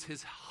life, was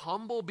his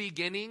humble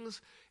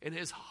beginnings. In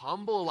his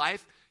humble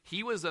life,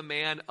 he was a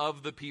man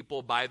of the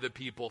people, by the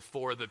people,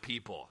 for the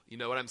people. You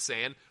know what I'm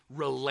saying?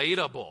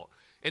 Relatable.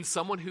 And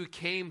someone who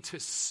came to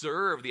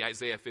serve, the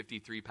Isaiah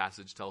 53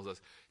 passage tells us,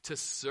 to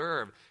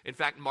serve. In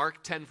fact,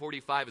 Mark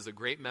 10:45 is a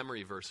great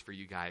memory verse for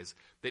you guys,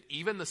 that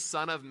even the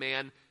Son of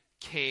Man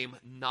came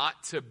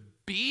not to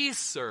be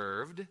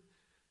served,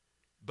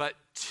 but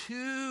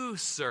to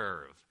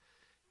serve.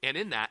 And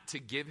in that, to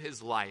give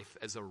his life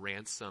as a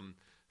ransom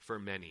for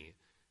many.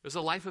 It was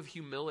a life of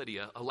humility,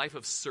 a life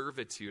of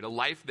servitude, a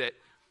life that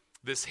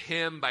this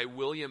hymn by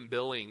William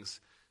Billings,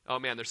 oh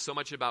man, there's so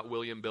much about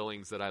William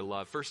Billings that I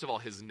love. First of all,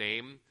 his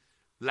name,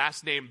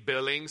 last name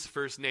Billings,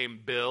 first name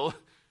Bill.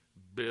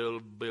 Bill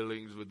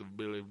Billings with the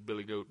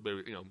Billy Goat,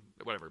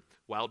 whatever.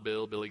 Wild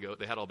Bill, Billy Goat,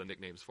 they had all the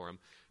nicknames for him.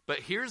 But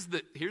here's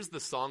the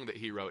song that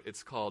he wrote.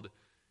 It's called,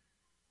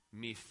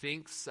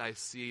 Methinks I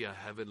See a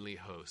Heavenly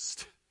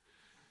Host.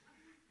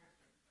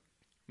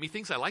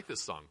 Methinks I like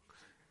this song.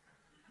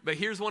 But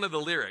here's one of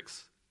the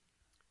lyrics.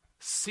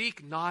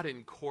 Seek not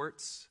in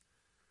courts,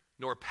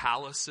 nor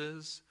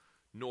palaces,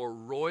 nor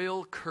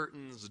royal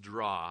curtains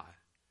draw,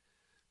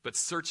 but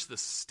search the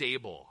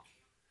stable,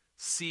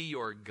 see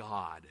your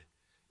God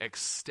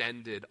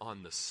extended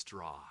on the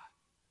straw.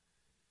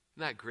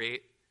 Isn't that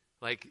great?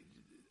 Like,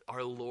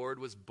 our Lord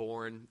was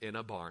born in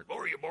a barn. Oh,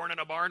 were you born in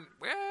a barn?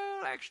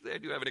 Well, actually, I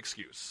do have an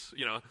excuse.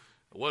 I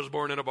was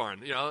born in a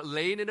barn,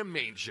 laying in a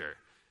manger.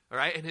 All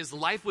right? And his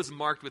life was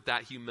marked with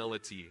that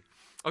humility.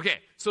 Okay,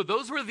 so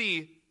those were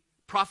the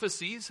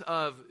prophecies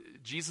of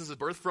Jesus'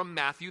 birth from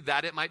Matthew,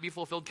 that it might be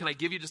fulfilled. Can I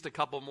give you just a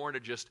couple more to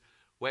just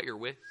wet your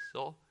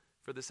whistle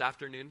for this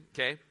afternoon?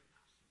 Okay.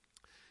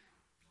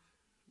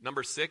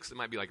 Number 6, it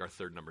might be like our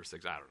third number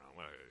 6. I don't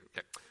know.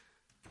 Okay.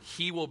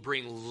 He will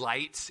bring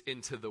light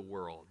into the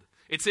world.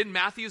 It's in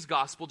Matthew's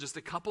gospel just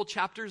a couple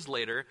chapters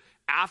later,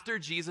 after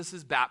Jesus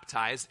is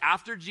baptized,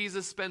 after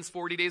Jesus spends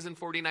 40 days and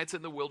 40 nights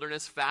in the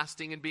wilderness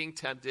fasting and being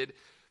tempted,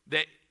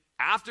 that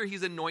after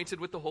he's anointed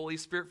with the Holy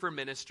Spirit for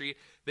ministry,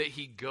 that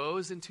he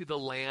goes into the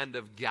land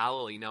of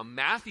Galilee. Now,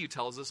 Matthew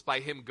tells us by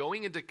him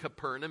going into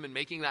Capernaum and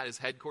making that his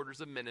headquarters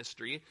of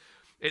ministry,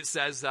 it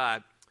says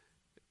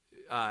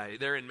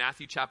there in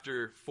Matthew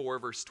chapter 4,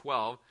 verse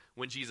 12,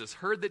 when Jesus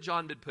heard that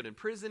John had been put in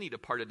prison, he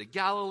departed to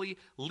Galilee.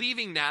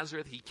 Leaving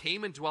Nazareth, he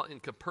came and dwelt in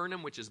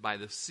Capernaum, which is by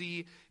the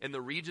sea, in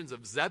the regions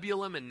of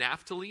Zebulun and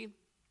Naphtali.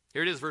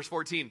 Here it is, verse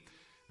 14.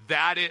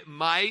 That it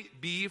might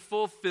be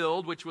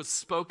fulfilled, which was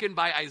spoken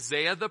by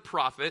Isaiah the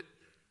prophet,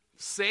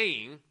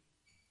 saying,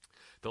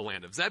 the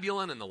land of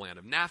Zebulun and the land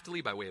of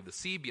Naphtali, by way of the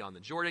sea, beyond the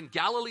Jordan,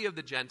 Galilee of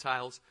the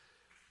Gentiles,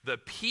 the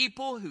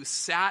people who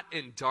sat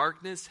in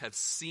darkness have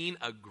seen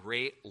a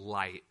great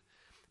light.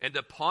 And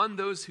upon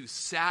those who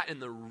sat in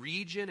the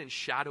region and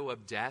shadow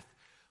of death,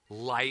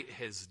 light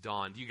has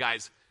dawned. You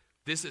guys,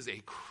 this is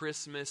a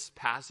Christmas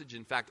passage.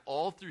 In fact,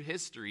 all through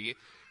history,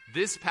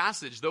 this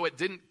passage, though it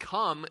didn't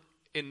come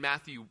in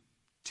Matthew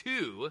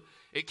 2,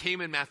 it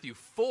came in Matthew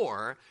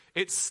 4,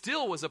 it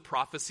still was a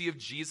prophecy of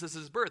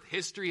Jesus' birth.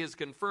 History has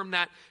confirmed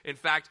that. In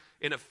fact,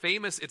 it's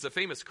a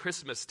famous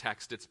Christmas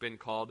text, it's been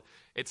called.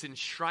 It's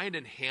enshrined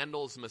in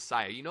Handel's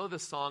Messiah. You know the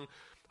song,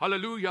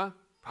 Hallelujah,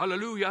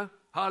 Hallelujah,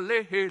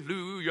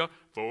 Hallelujah,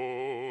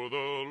 for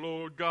the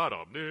Lord God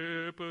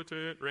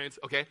omnipotent reigns.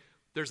 Okay,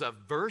 there's a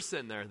verse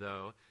in there,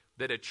 though,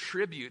 that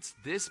attributes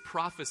this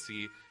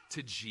prophecy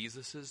to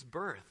Jesus'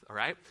 birth, all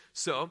right?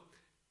 So,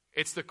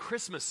 it's the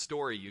Christmas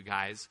story, you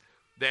guys,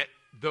 that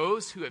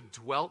those who have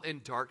dwelt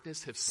in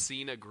darkness have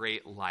seen a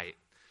great light.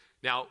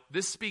 Now,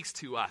 this speaks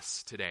to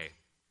us today.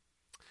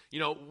 You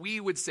know, we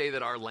would say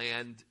that our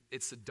land,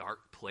 it's a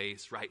dark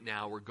place right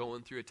now. We're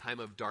going through a time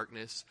of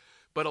darkness.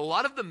 But a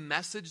lot of the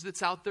message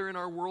that's out there in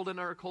our world and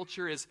our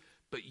culture is,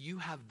 but you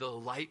have the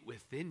light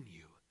within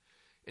you.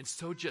 And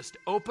so just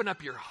open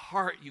up your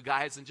heart, you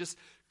guys, and just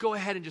go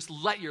ahead and just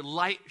let your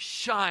light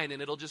shine,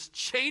 and it'll just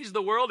change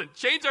the world and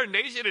change our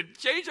nation and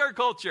change our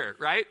culture,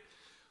 right?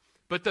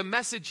 But the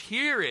message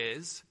here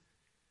is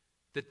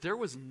that there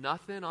was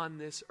nothing on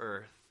this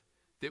earth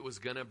that was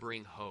going to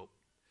bring hope.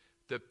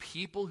 The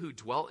people who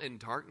dwelt in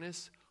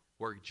darkness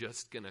were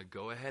just going to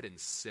go ahead and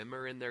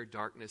simmer in their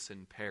darkness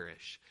and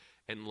perish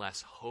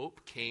unless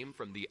hope came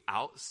from the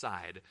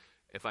outside,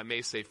 if I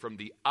may say from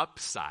the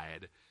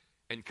upside,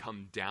 and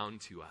come down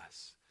to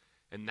us.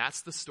 And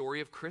that's the story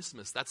of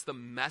Christmas. That's the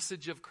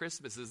message of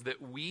Christmas, is that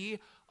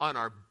we, on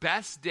our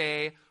best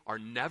day, are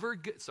never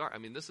good. Sorry, I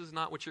mean, this is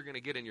not what you're going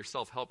to get in your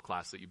self-help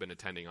class that you've been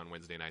attending on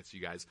Wednesday nights,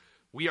 you guys.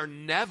 We are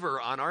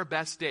never, on our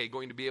best day,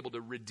 going to be able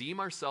to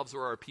redeem ourselves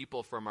or our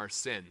people from our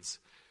sins.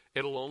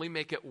 It'll only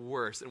make it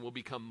worse, and we'll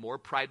become more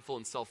prideful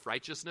in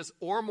self-righteousness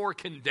or more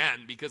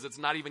condemned because it's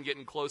not even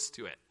getting close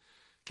to it.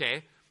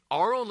 Okay?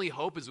 Our only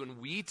hope is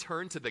when we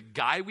turn to the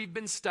guy we've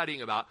been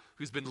studying about,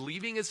 who's been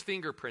leaving his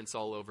fingerprints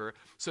all over,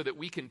 so that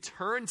we can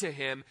turn to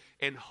him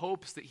in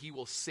hopes that he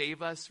will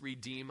save us,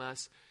 redeem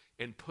us,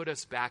 and put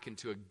us back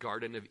into a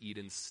Garden of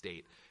Eden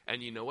state.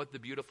 And you know what the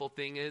beautiful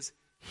thing is?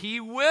 He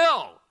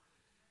will.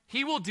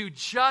 He will do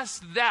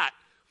just that.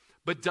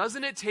 But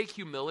doesn't it take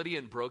humility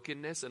and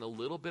brokenness and a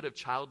little bit of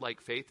childlike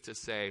faith to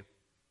say,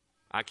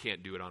 I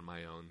can't do it on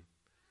my own.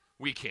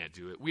 We can't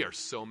do it. We are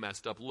so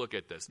messed up. Look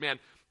at this. Man,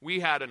 we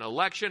had an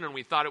election and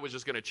we thought it was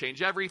just going to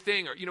change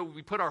everything. Or,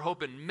 we put our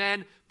hope in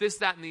men, this,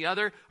 that, and the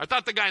other. I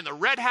thought the guy in the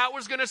red hat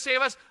was going to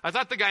save us. I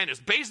thought the guy in his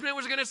basement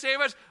was going to save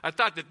us. I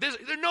thought that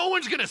no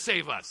one's going to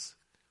save us.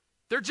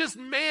 They're just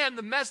man.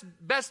 The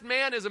best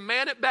man is a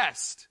man at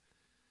best.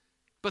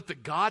 But the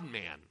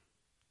God-man,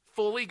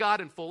 fully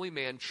God and fully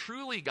man,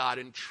 truly God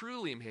and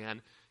truly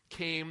man,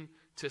 came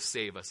to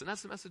save us. And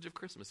that's the message of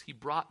Christmas. He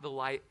brought the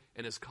light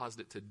and has caused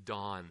it to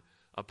dawn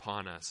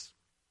upon us.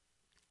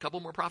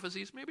 Couple more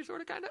prophecies, maybe, sort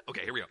of, kind of?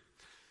 Okay, here we go.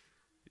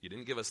 You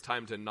didn't give us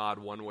time to nod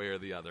one way or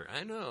the other.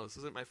 I know, this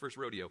isn't my first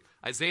rodeo.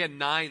 Isaiah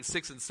 9,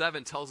 6, and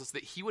 7 tells us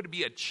that he would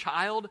be a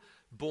child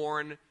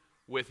born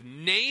with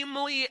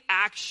namely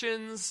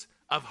actions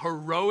of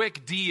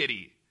heroic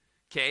deity.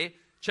 Okay,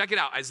 check it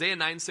out. Isaiah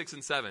 9, 6,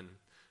 and 7.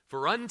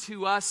 For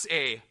unto us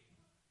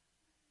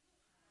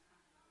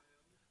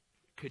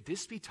could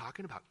this be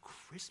talking about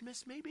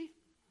Christmas, maybe?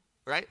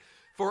 Right?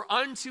 For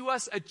unto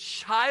us a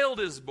child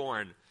is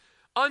born.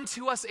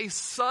 Unto us a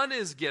son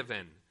is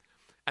given.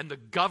 And the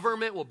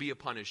government will be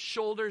upon his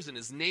shoulders, and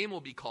his name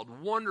will be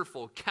called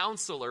Wonderful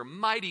Counselor,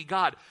 Mighty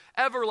God,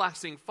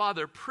 Everlasting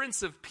Father,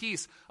 Prince of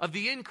Peace. Of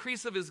the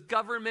increase of his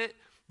government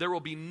there will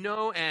be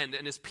no end,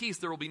 and his peace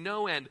there will be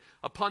no end,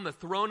 upon the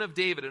throne of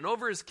David and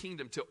over his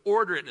kingdom, to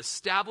order it and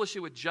establish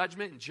it with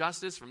judgment and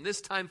justice from this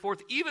time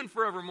forth, even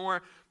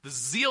forevermore. The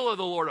zeal of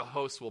the Lord of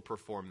hosts will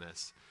perform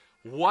this.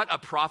 What a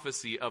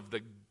prophecy of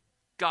the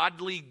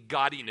godly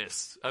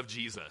gaudiness of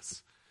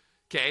Jesus.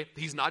 Okay,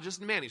 he's not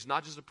just a man, he's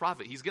not just a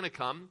prophet. He's going to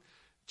come,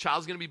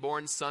 child's going to be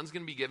born, son's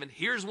going to be given.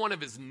 Here's one of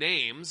his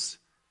names,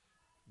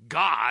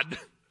 God,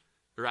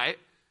 right?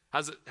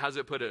 How's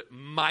it put it?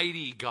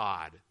 Mighty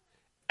God,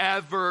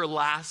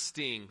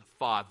 Everlasting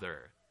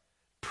Father,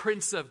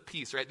 Prince of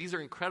Peace, right? These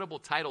are incredible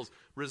titles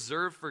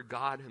reserved for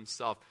God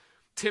himself.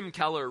 Tim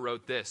Keller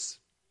wrote this.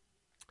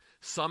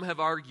 Some have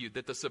argued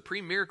that the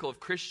supreme miracle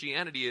of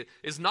Christianity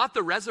is not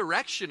the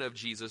resurrection of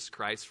Jesus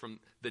Christ from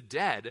the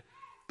dead,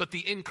 but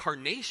the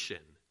incarnation.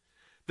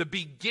 The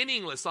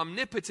beginningless,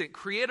 omnipotent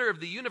creator of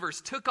the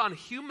universe took on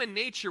human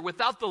nature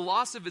without the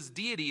loss of his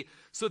deity,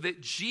 so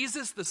that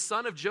Jesus, the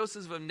son of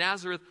Joseph of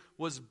Nazareth,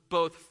 was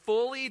both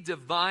fully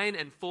divine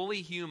and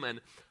fully human.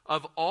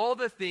 Of all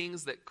the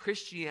things that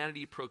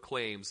Christianity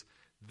proclaims,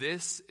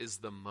 this is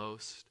the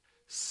most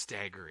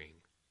staggering.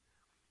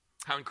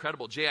 How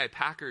incredible. J.I.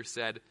 Packer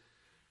said,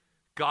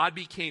 God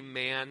became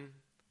man,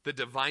 the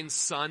divine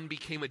Son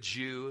became a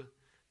Jew,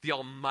 the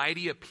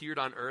Almighty appeared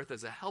on earth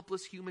as a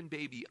helpless human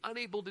baby,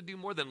 unable to do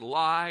more than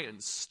lie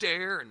and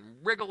stare and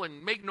wriggle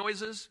and make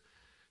noises,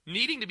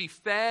 needing to be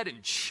fed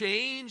and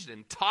changed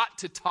and taught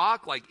to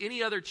talk like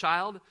any other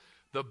child.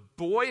 The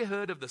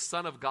boyhood of the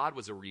Son of God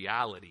was a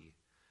reality.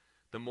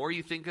 The more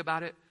you think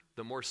about it,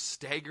 the more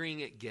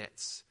staggering it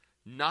gets.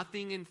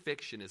 Nothing in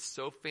fiction is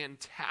so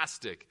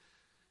fantastic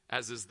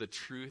as is the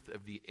truth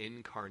of the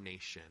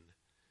incarnation.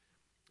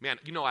 Man,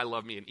 you know I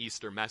love me an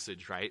Easter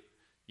message, right?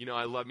 You know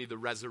I love me the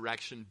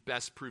resurrection,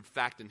 best proved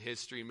fact in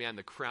history, man,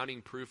 the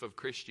crowning proof of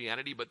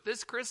Christianity. But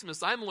this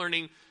Christmas, I'm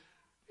learning,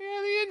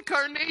 the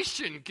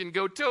incarnation can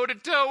go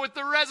toe-to-toe with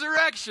the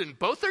resurrection.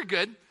 Both are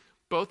good.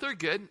 Both are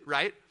good,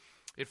 right?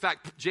 In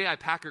fact, J.I.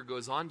 Packer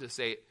goes on to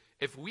say,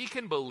 if we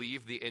can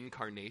believe the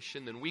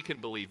incarnation, then we can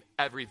believe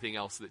everything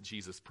else that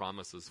Jesus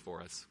promises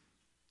for us.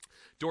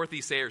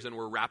 Dorothy Sayers, and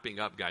we're wrapping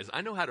up, guys.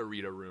 I know how to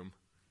read a room.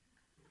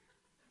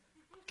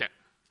 Okay.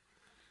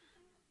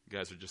 You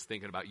guys are just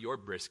thinking about your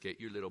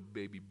brisket, your little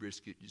baby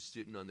brisket just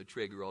sitting on the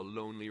Traeger all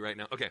lonely right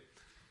now. Okay.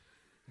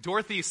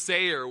 Dorothy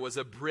Sayers was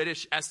a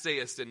British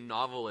essayist and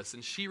novelist,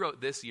 and she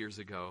wrote this years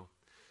ago.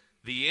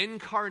 The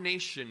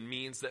incarnation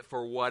means that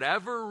for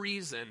whatever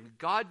reason,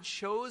 God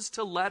chose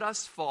to let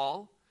us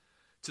fall,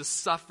 to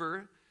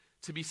suffer,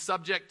 to be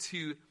subject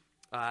to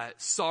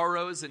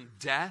sorrows and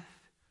death.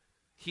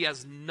 He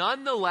has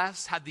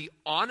nonetheless had the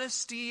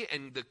honesty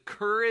and the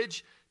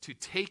courage to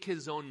take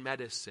his own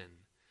medicine.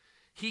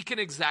 He can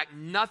exact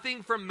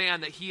nothing from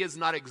man that he has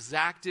not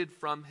exacted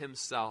from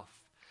himself.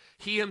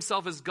 He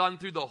himself has gone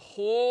through the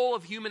whole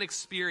of human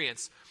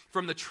experience,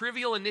 from the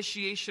trivial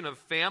initiation of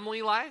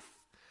family life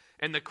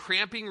and the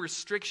cramping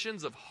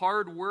restrictions of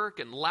hard work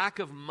and lack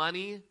of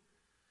money,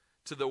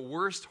 to the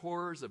worst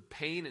horrors of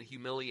pain and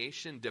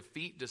humiliation,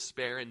 defeat,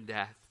 despair, and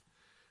death.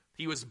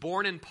 He was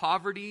born in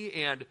poverty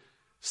and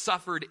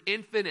suffered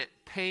infinite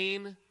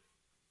pain,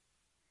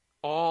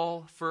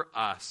 all for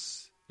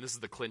us. And this is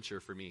the clincher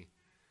for me.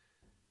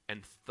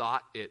 And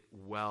thought it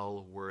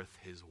well worth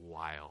his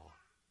while.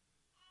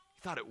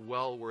 He thought it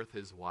well worth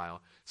his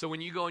while. So when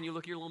you go and you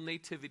look at your little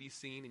nativity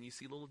scene and you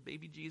see little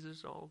baby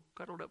Jesus all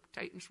cuddled up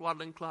tight in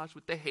swaddling cloths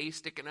with the hay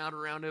sticking out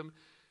around him,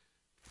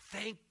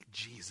 thank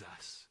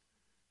Jesus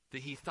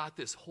that he thought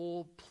this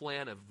whole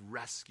plan of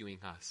rescuing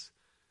us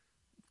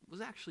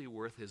was actually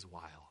worth his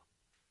while.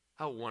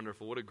 How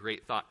wonderful. What a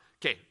great thought.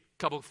 Okay, a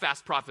couple of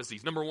fast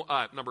prophecies. Number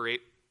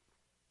 8.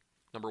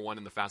 Number 1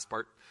 in the fast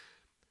part.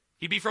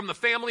 He'd be from the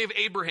family of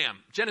Abraham.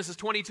 Genesis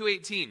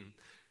 22:18.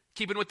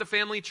 Keeping with the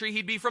family tree,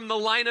 he'd be from the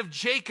line of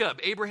Jacob,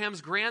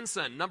 Abraham's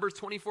grandson. Numbers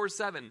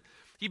 24:7.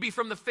 He'd be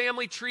from the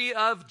family tree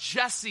of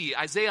Jesse,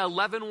 Isaiah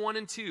 11:1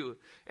 and 2.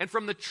 And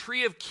from the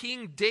tree of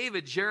King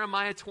David,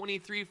 Jeremiah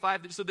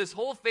 23:5. So this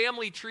whole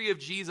family tree of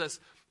Jesus,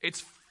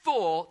 it's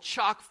full,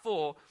 chock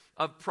full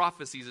of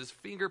prophecies. His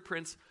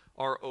fingerprints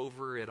are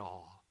over it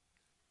all.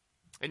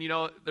 And you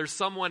know, there's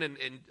someone in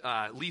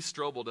Lee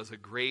Strobel does a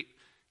great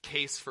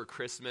case for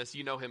Christmas.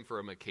 You know him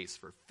from a case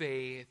for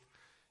faith,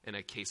 and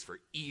a case for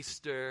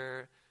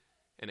Easter,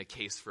 and a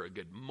case for a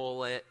good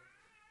mullet,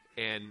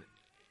 and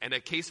a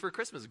case for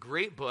Christmas.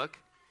 Great book.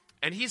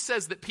 And he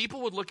says that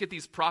people would look at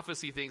these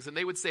prophecy things and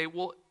they would say,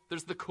 well,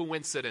 there's the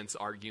coincidence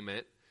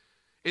argument.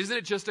 Isn't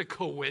it just a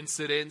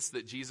coincidence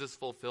that Jesus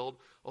fulfilled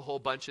a whole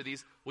bunch of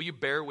these? Will you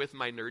bear with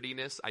my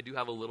nerdiness? I do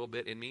have a little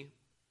bit in me.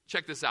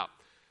 Check this out.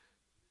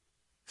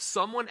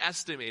 Someone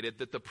estimated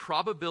that the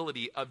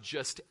probability of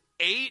just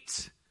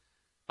 8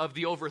 of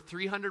the over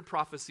 300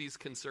 prophecies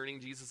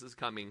concerning Jesus'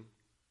 coming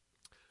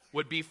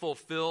would be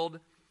fulfilled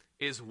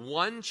is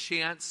 1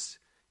 chance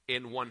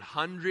in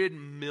 100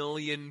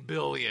 million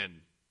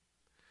billion.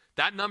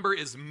 That number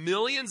is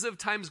millions of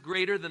times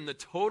greater than the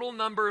total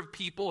number of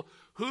people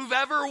who've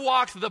ever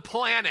walked the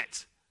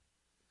planet.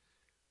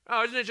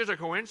 Oh, isn't it just a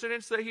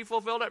coincidence that he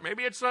fulfilled it?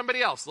 Maybe it's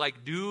somebody else.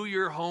 Like, do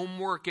your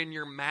homework and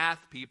your math,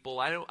 people.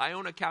 I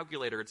own a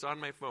calculator. It's on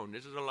my phone.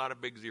 This is a lot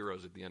of big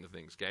zeros at the end of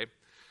things, okay?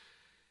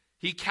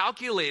 He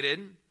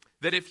calculated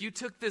that if you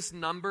took this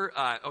number,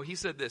 he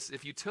said this,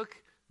 if you took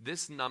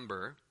this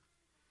number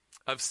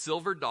of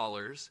silver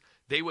dollars,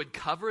 they would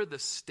cover the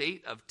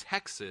state of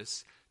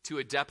Texas to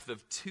a depth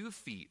of 2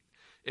 feet.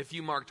 If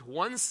you marked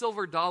one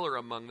silver dollar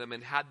among them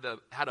and had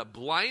a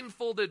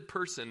blindfolded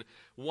person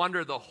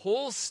wander the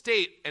whole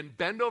state and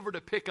bend over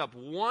to pick up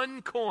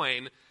one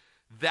coin,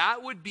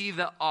 that would be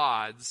the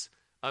odds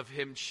of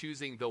him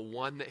choosing the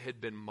one that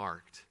had been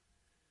marked.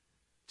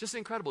 Just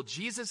incredible.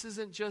 Jesus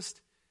isn't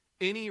just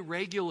any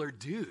regular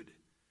dude.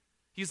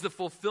 He's the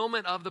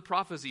fulfillment of the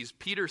prophecies.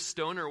 Peter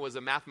Stoner was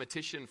a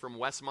mathematician from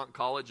Westmont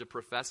College, a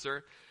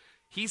professor.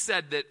 He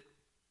said that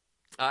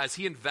as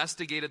he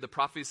investigated the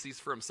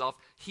prophecies for himself,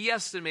 he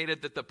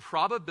estimated that the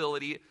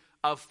probability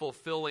of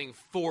fulfilling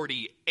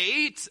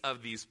 48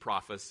 of these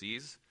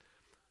prophecies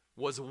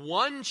was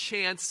 1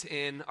 chance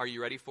in, are you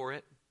ready for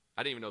it?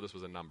 I didn't even know this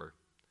was a number.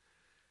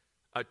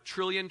 A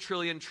trillion,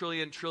 trillion,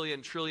 trillion,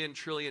 trillion, trillion,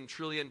 trillion,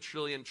 trillion,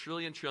 trillion,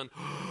 trillion, trillion,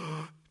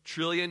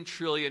 trillion,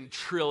 trillion,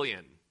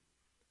 trillion.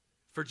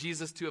 For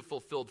Jesus to have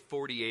fulfilled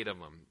 48 of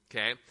them,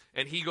 okay?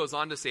 And he goes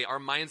on to say, our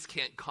minds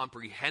can't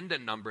comprehend a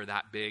number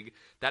that big.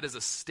 That is a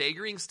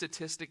staggering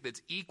statistic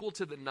that's equal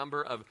to the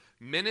number of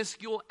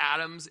minuscule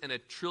atoms in a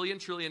trillion,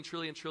 trillion,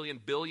 trillion, trillion,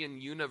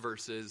 billion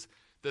universes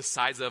the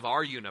size of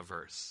our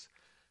universe.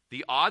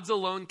 The odds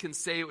alone can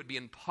say it would be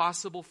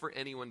impossible for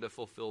anyone to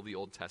fulfill the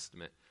Old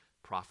Testament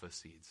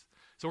prophecies.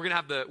 So we're going to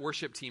have the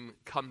worship team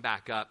come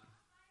back up.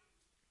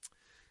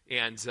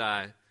 And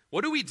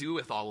What do we do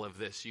with all of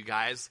this, you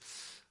guys?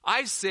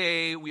 I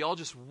say we all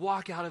just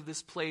walk out of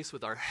this place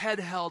with our head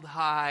held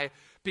high,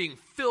 being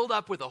filled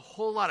up with a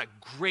whole lot of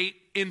great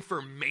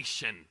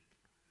information.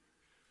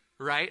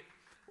 Right?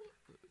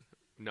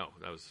 No,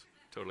 that was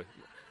totally...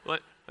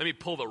 Let me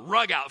pull the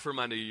rug out from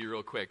under you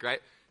real quick,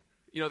 right?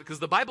 Because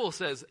the Bible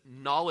says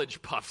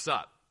knowledge puffs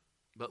up,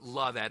 but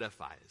love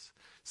edifies.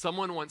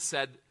 Someone once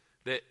said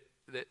that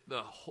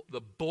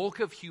the bulk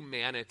of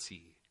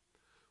humanity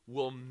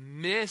will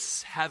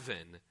miss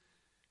heaven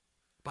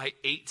by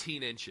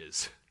 18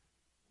 inches.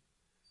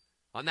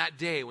 On that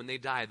day when they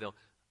die, they'll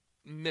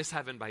miss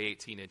heaven by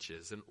 18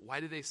 inches. And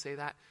why do they say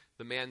that?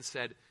 The man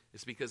said,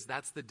 it's because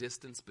that's the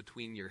distance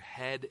between your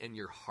head and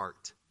your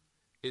heart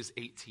is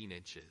 18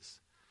 inches.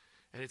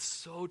 And it's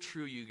so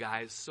true, you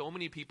guys. So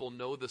many people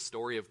know the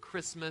story of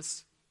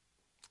Christmas.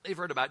 They've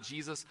heard about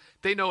Jesus.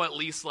 They know at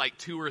least like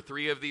 2 or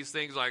 3 of these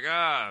things, like,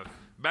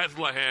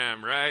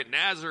 Bethlehem, right?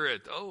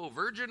 Nazareth,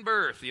 virgin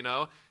birth, You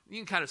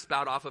can kind of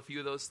spout off a few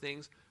of those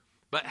things.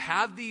 But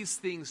have these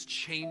things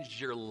changed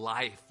your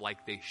life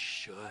like they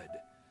should?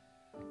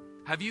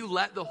 Have you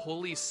let the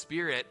Holy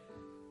Spirit,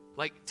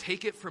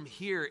 take it from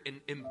here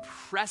and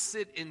impress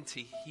it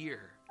into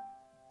here?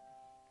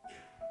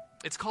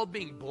 It's called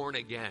being born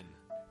again.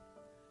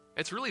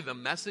 It's really the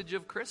message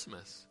of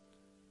Christmas.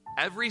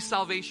 Every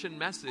salvation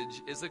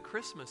message is a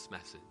Christmas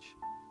message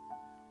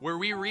where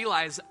we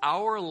realize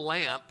our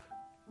lamp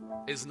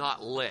is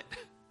not lit.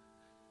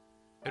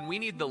 And we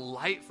need the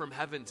light from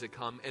heaven to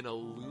come and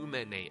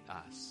illuminate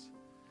us.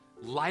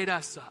 Light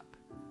us up.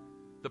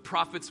 The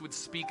prophets would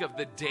speak of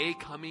the day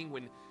coming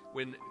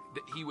when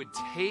he would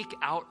take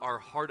out our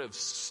heart of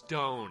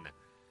stone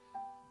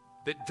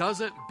that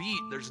doesn't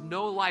beat. There's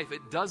no life.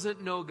 It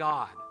doesn't know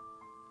God.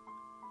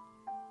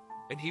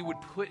 And he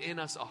would put in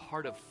us a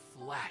heart of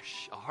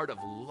flesh, a heart of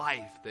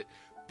life that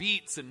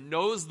beats and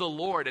knows the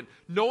Lord. And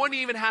no one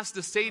even has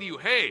to say to you,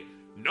 hey,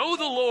 know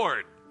the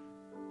Lord.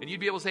 And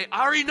you'd be able to say,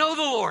 I already know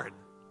the Lord.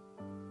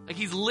 Like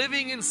he's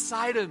living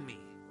inside of me.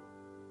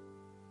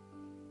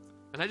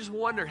 And I just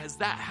wonder, has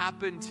that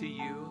happened to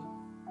you?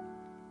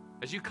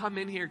 As you come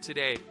in here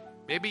today,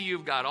 maybe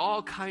you've got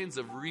all kinds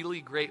of really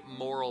great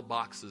moral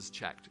boxes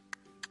checked.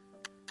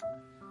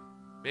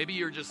 Maybe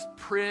you're just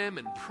prim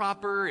and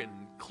proper and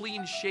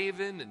clean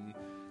shaven and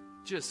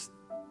just,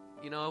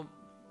 none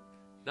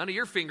of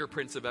your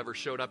fingerprints have ever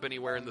showed up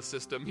anywhere in the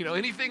system,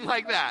 anything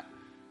like that.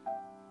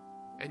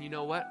 And you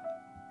know what?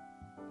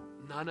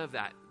 None of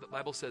that. The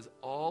Bible says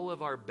all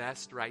of our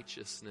best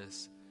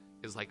righteousness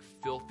is like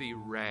filthy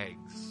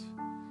rags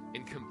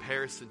in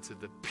comparison to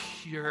the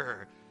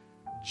pure,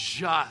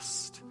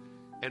 just,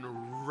 and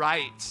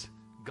right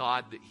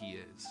God that he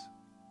is.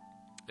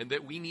 And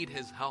that we need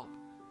his help.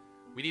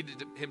 We need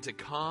him to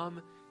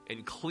come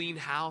and clean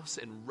house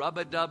and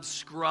rub-a-dub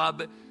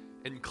scrub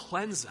and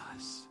cleanse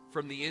us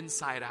from the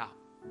inside out.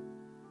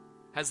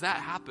 Has that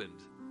happened?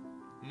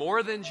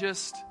 More than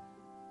just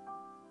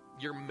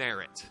your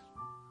merit.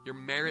 Your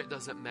merit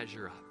doesn't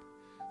measure up.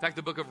 In fact,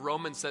 the book of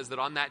Romans says that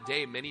on that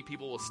day, many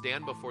people will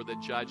stand before the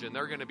judge and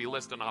they're going to be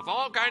listing off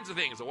all kinds of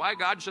things, why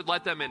God should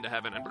let them into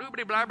heaven, and blah,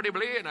 blah, blah, blah,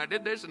 blah, and I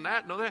did this and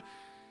that and all that.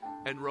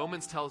 And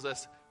Romans tells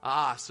us,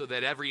 so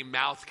that every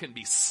mouth can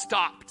be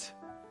stopped.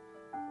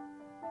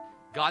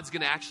 God's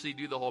going to actually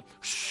do the whole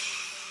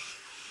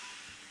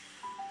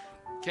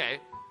okay,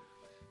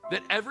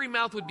 that every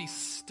mouth would be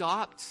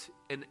stopped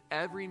and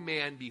every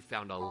man be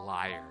found a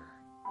liar.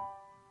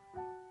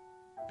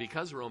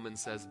 Because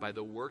Romans says, by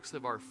the works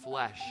of our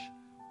flesh,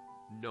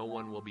 no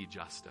one will be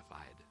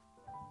justified.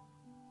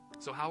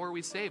 So how are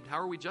we saved? How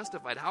are we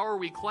justified? How are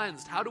we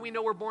cleansed? How do we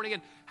know we're born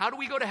again? How do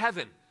we go to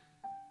heaven?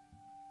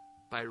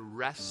 By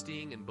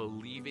resting and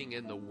believing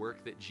in the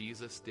work that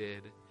Jesus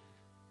did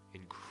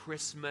in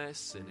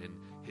Christmas and in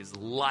his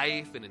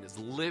life and in his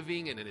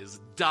living and in his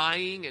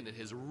dying and in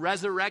his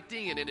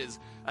resurrecting and in his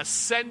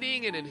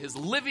ascending and in his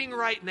living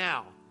right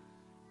now.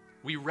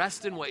 We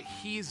rest in what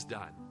he's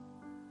done.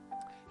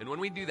 And when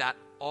we do that,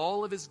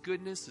 all of his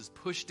goodness is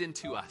pushed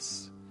into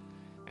us.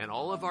 And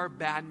all of our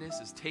badness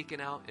is taken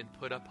out and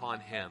put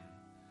upon him.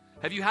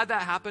 Have you had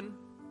that happen?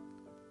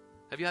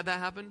 Have you had that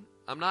happen?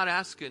 I'm not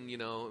asking, if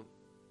you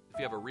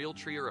have a real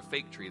tree or a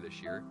fake tree this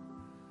year.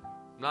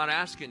 I'm not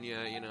asking you,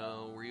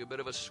 were you a bit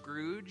of a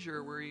Scrooge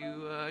or were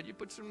you, did you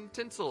put some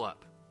tinsel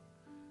up?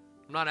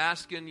 I'm not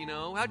asking,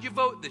 how'd you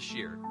vote this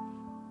year?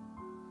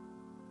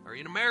 Are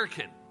you an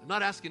American? I'm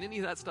not asking any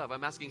of that stuff.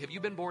 I'm asking, have you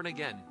been born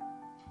again?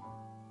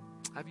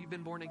 Have you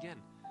been born again?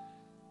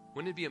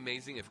 Wouldn't it be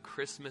amazing if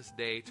Christmas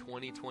Day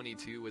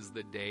 2022 was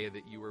the day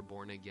that you were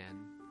born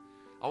again?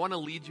 I want to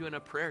lead you in a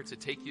prayer to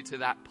take you to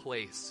that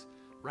place,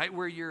 right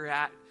where you're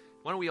at.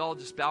 Why don't we all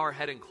just bow our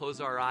head and close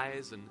our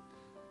eyes? And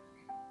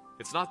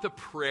it's not the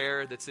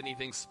prayer that's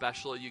anything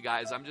special, you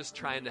guys. I'm just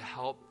trying to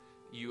help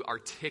you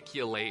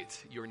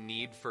articulate your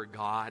need for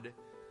God.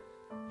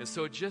 And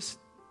so just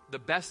the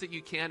best that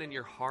you can in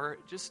your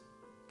heart, just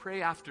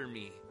pray after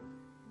me.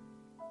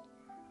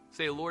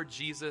 Say, Lord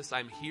Jesus,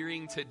 I'm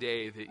hearing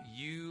today that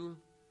you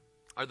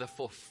are the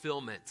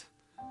fulfillment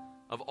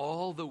of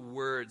all the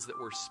words that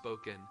were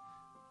spoken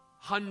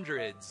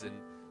hundreds and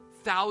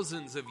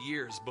thousands of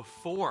years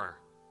before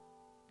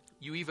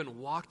you even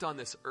walked on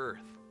this earth.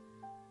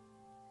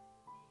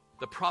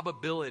 The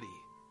probability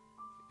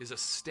is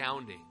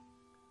astounding.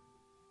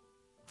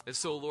 And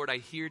so, Lord, I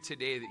hear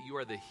today that you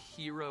are the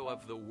hero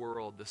of the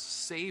world, the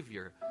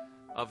Savior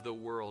of the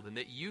world, and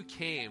that you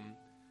came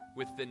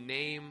with the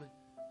name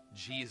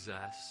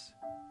Jesus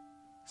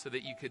so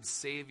that you could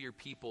save your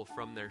people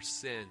from their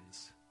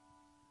sins.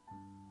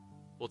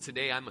 Well,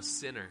 today I'm a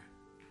sinner,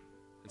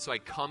 and so I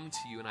come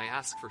to you and I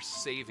ask for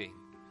saving.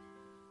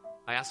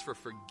 I ask for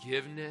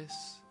forgiveness.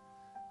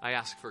 I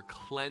ask for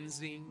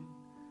cleansing.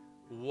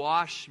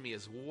 Wash me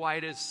as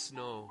white as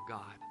snow,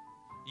 God.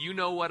 You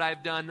know what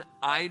I've done.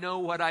 I know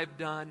what I've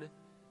done.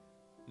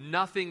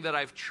 Nothing that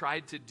I've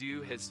tried to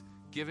do has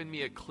given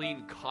me a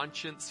clean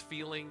conscience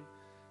feeling.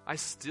 I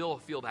still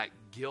feel that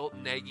guilt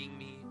nagging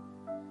me.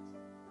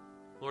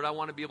 Lord, I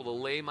want to be able to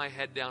lay my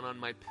head down on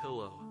my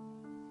pillow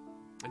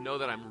and know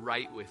that I'm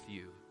right with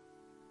you.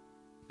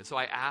 And so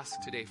I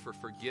ask today for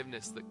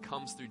forgiveness that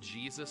comes through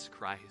Jesus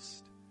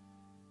Christ,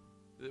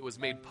 that was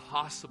made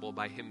possible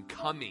by him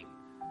coming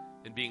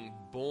and being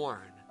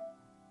born,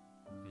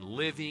 and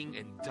living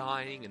and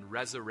dying and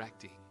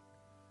resurrecting.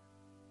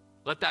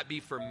 Let that be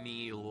for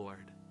me,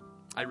 Lord.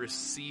 I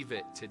receive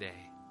it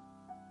today.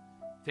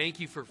 Thank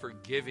you for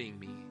forgiving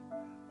me.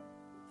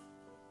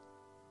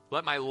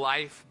 Let my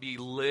life be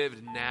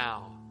lived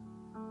now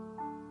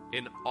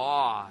in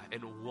awe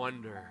and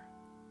wonder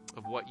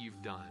of what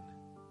you've done.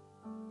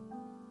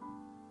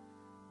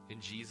 In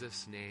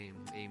Jesus' name,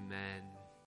 amen.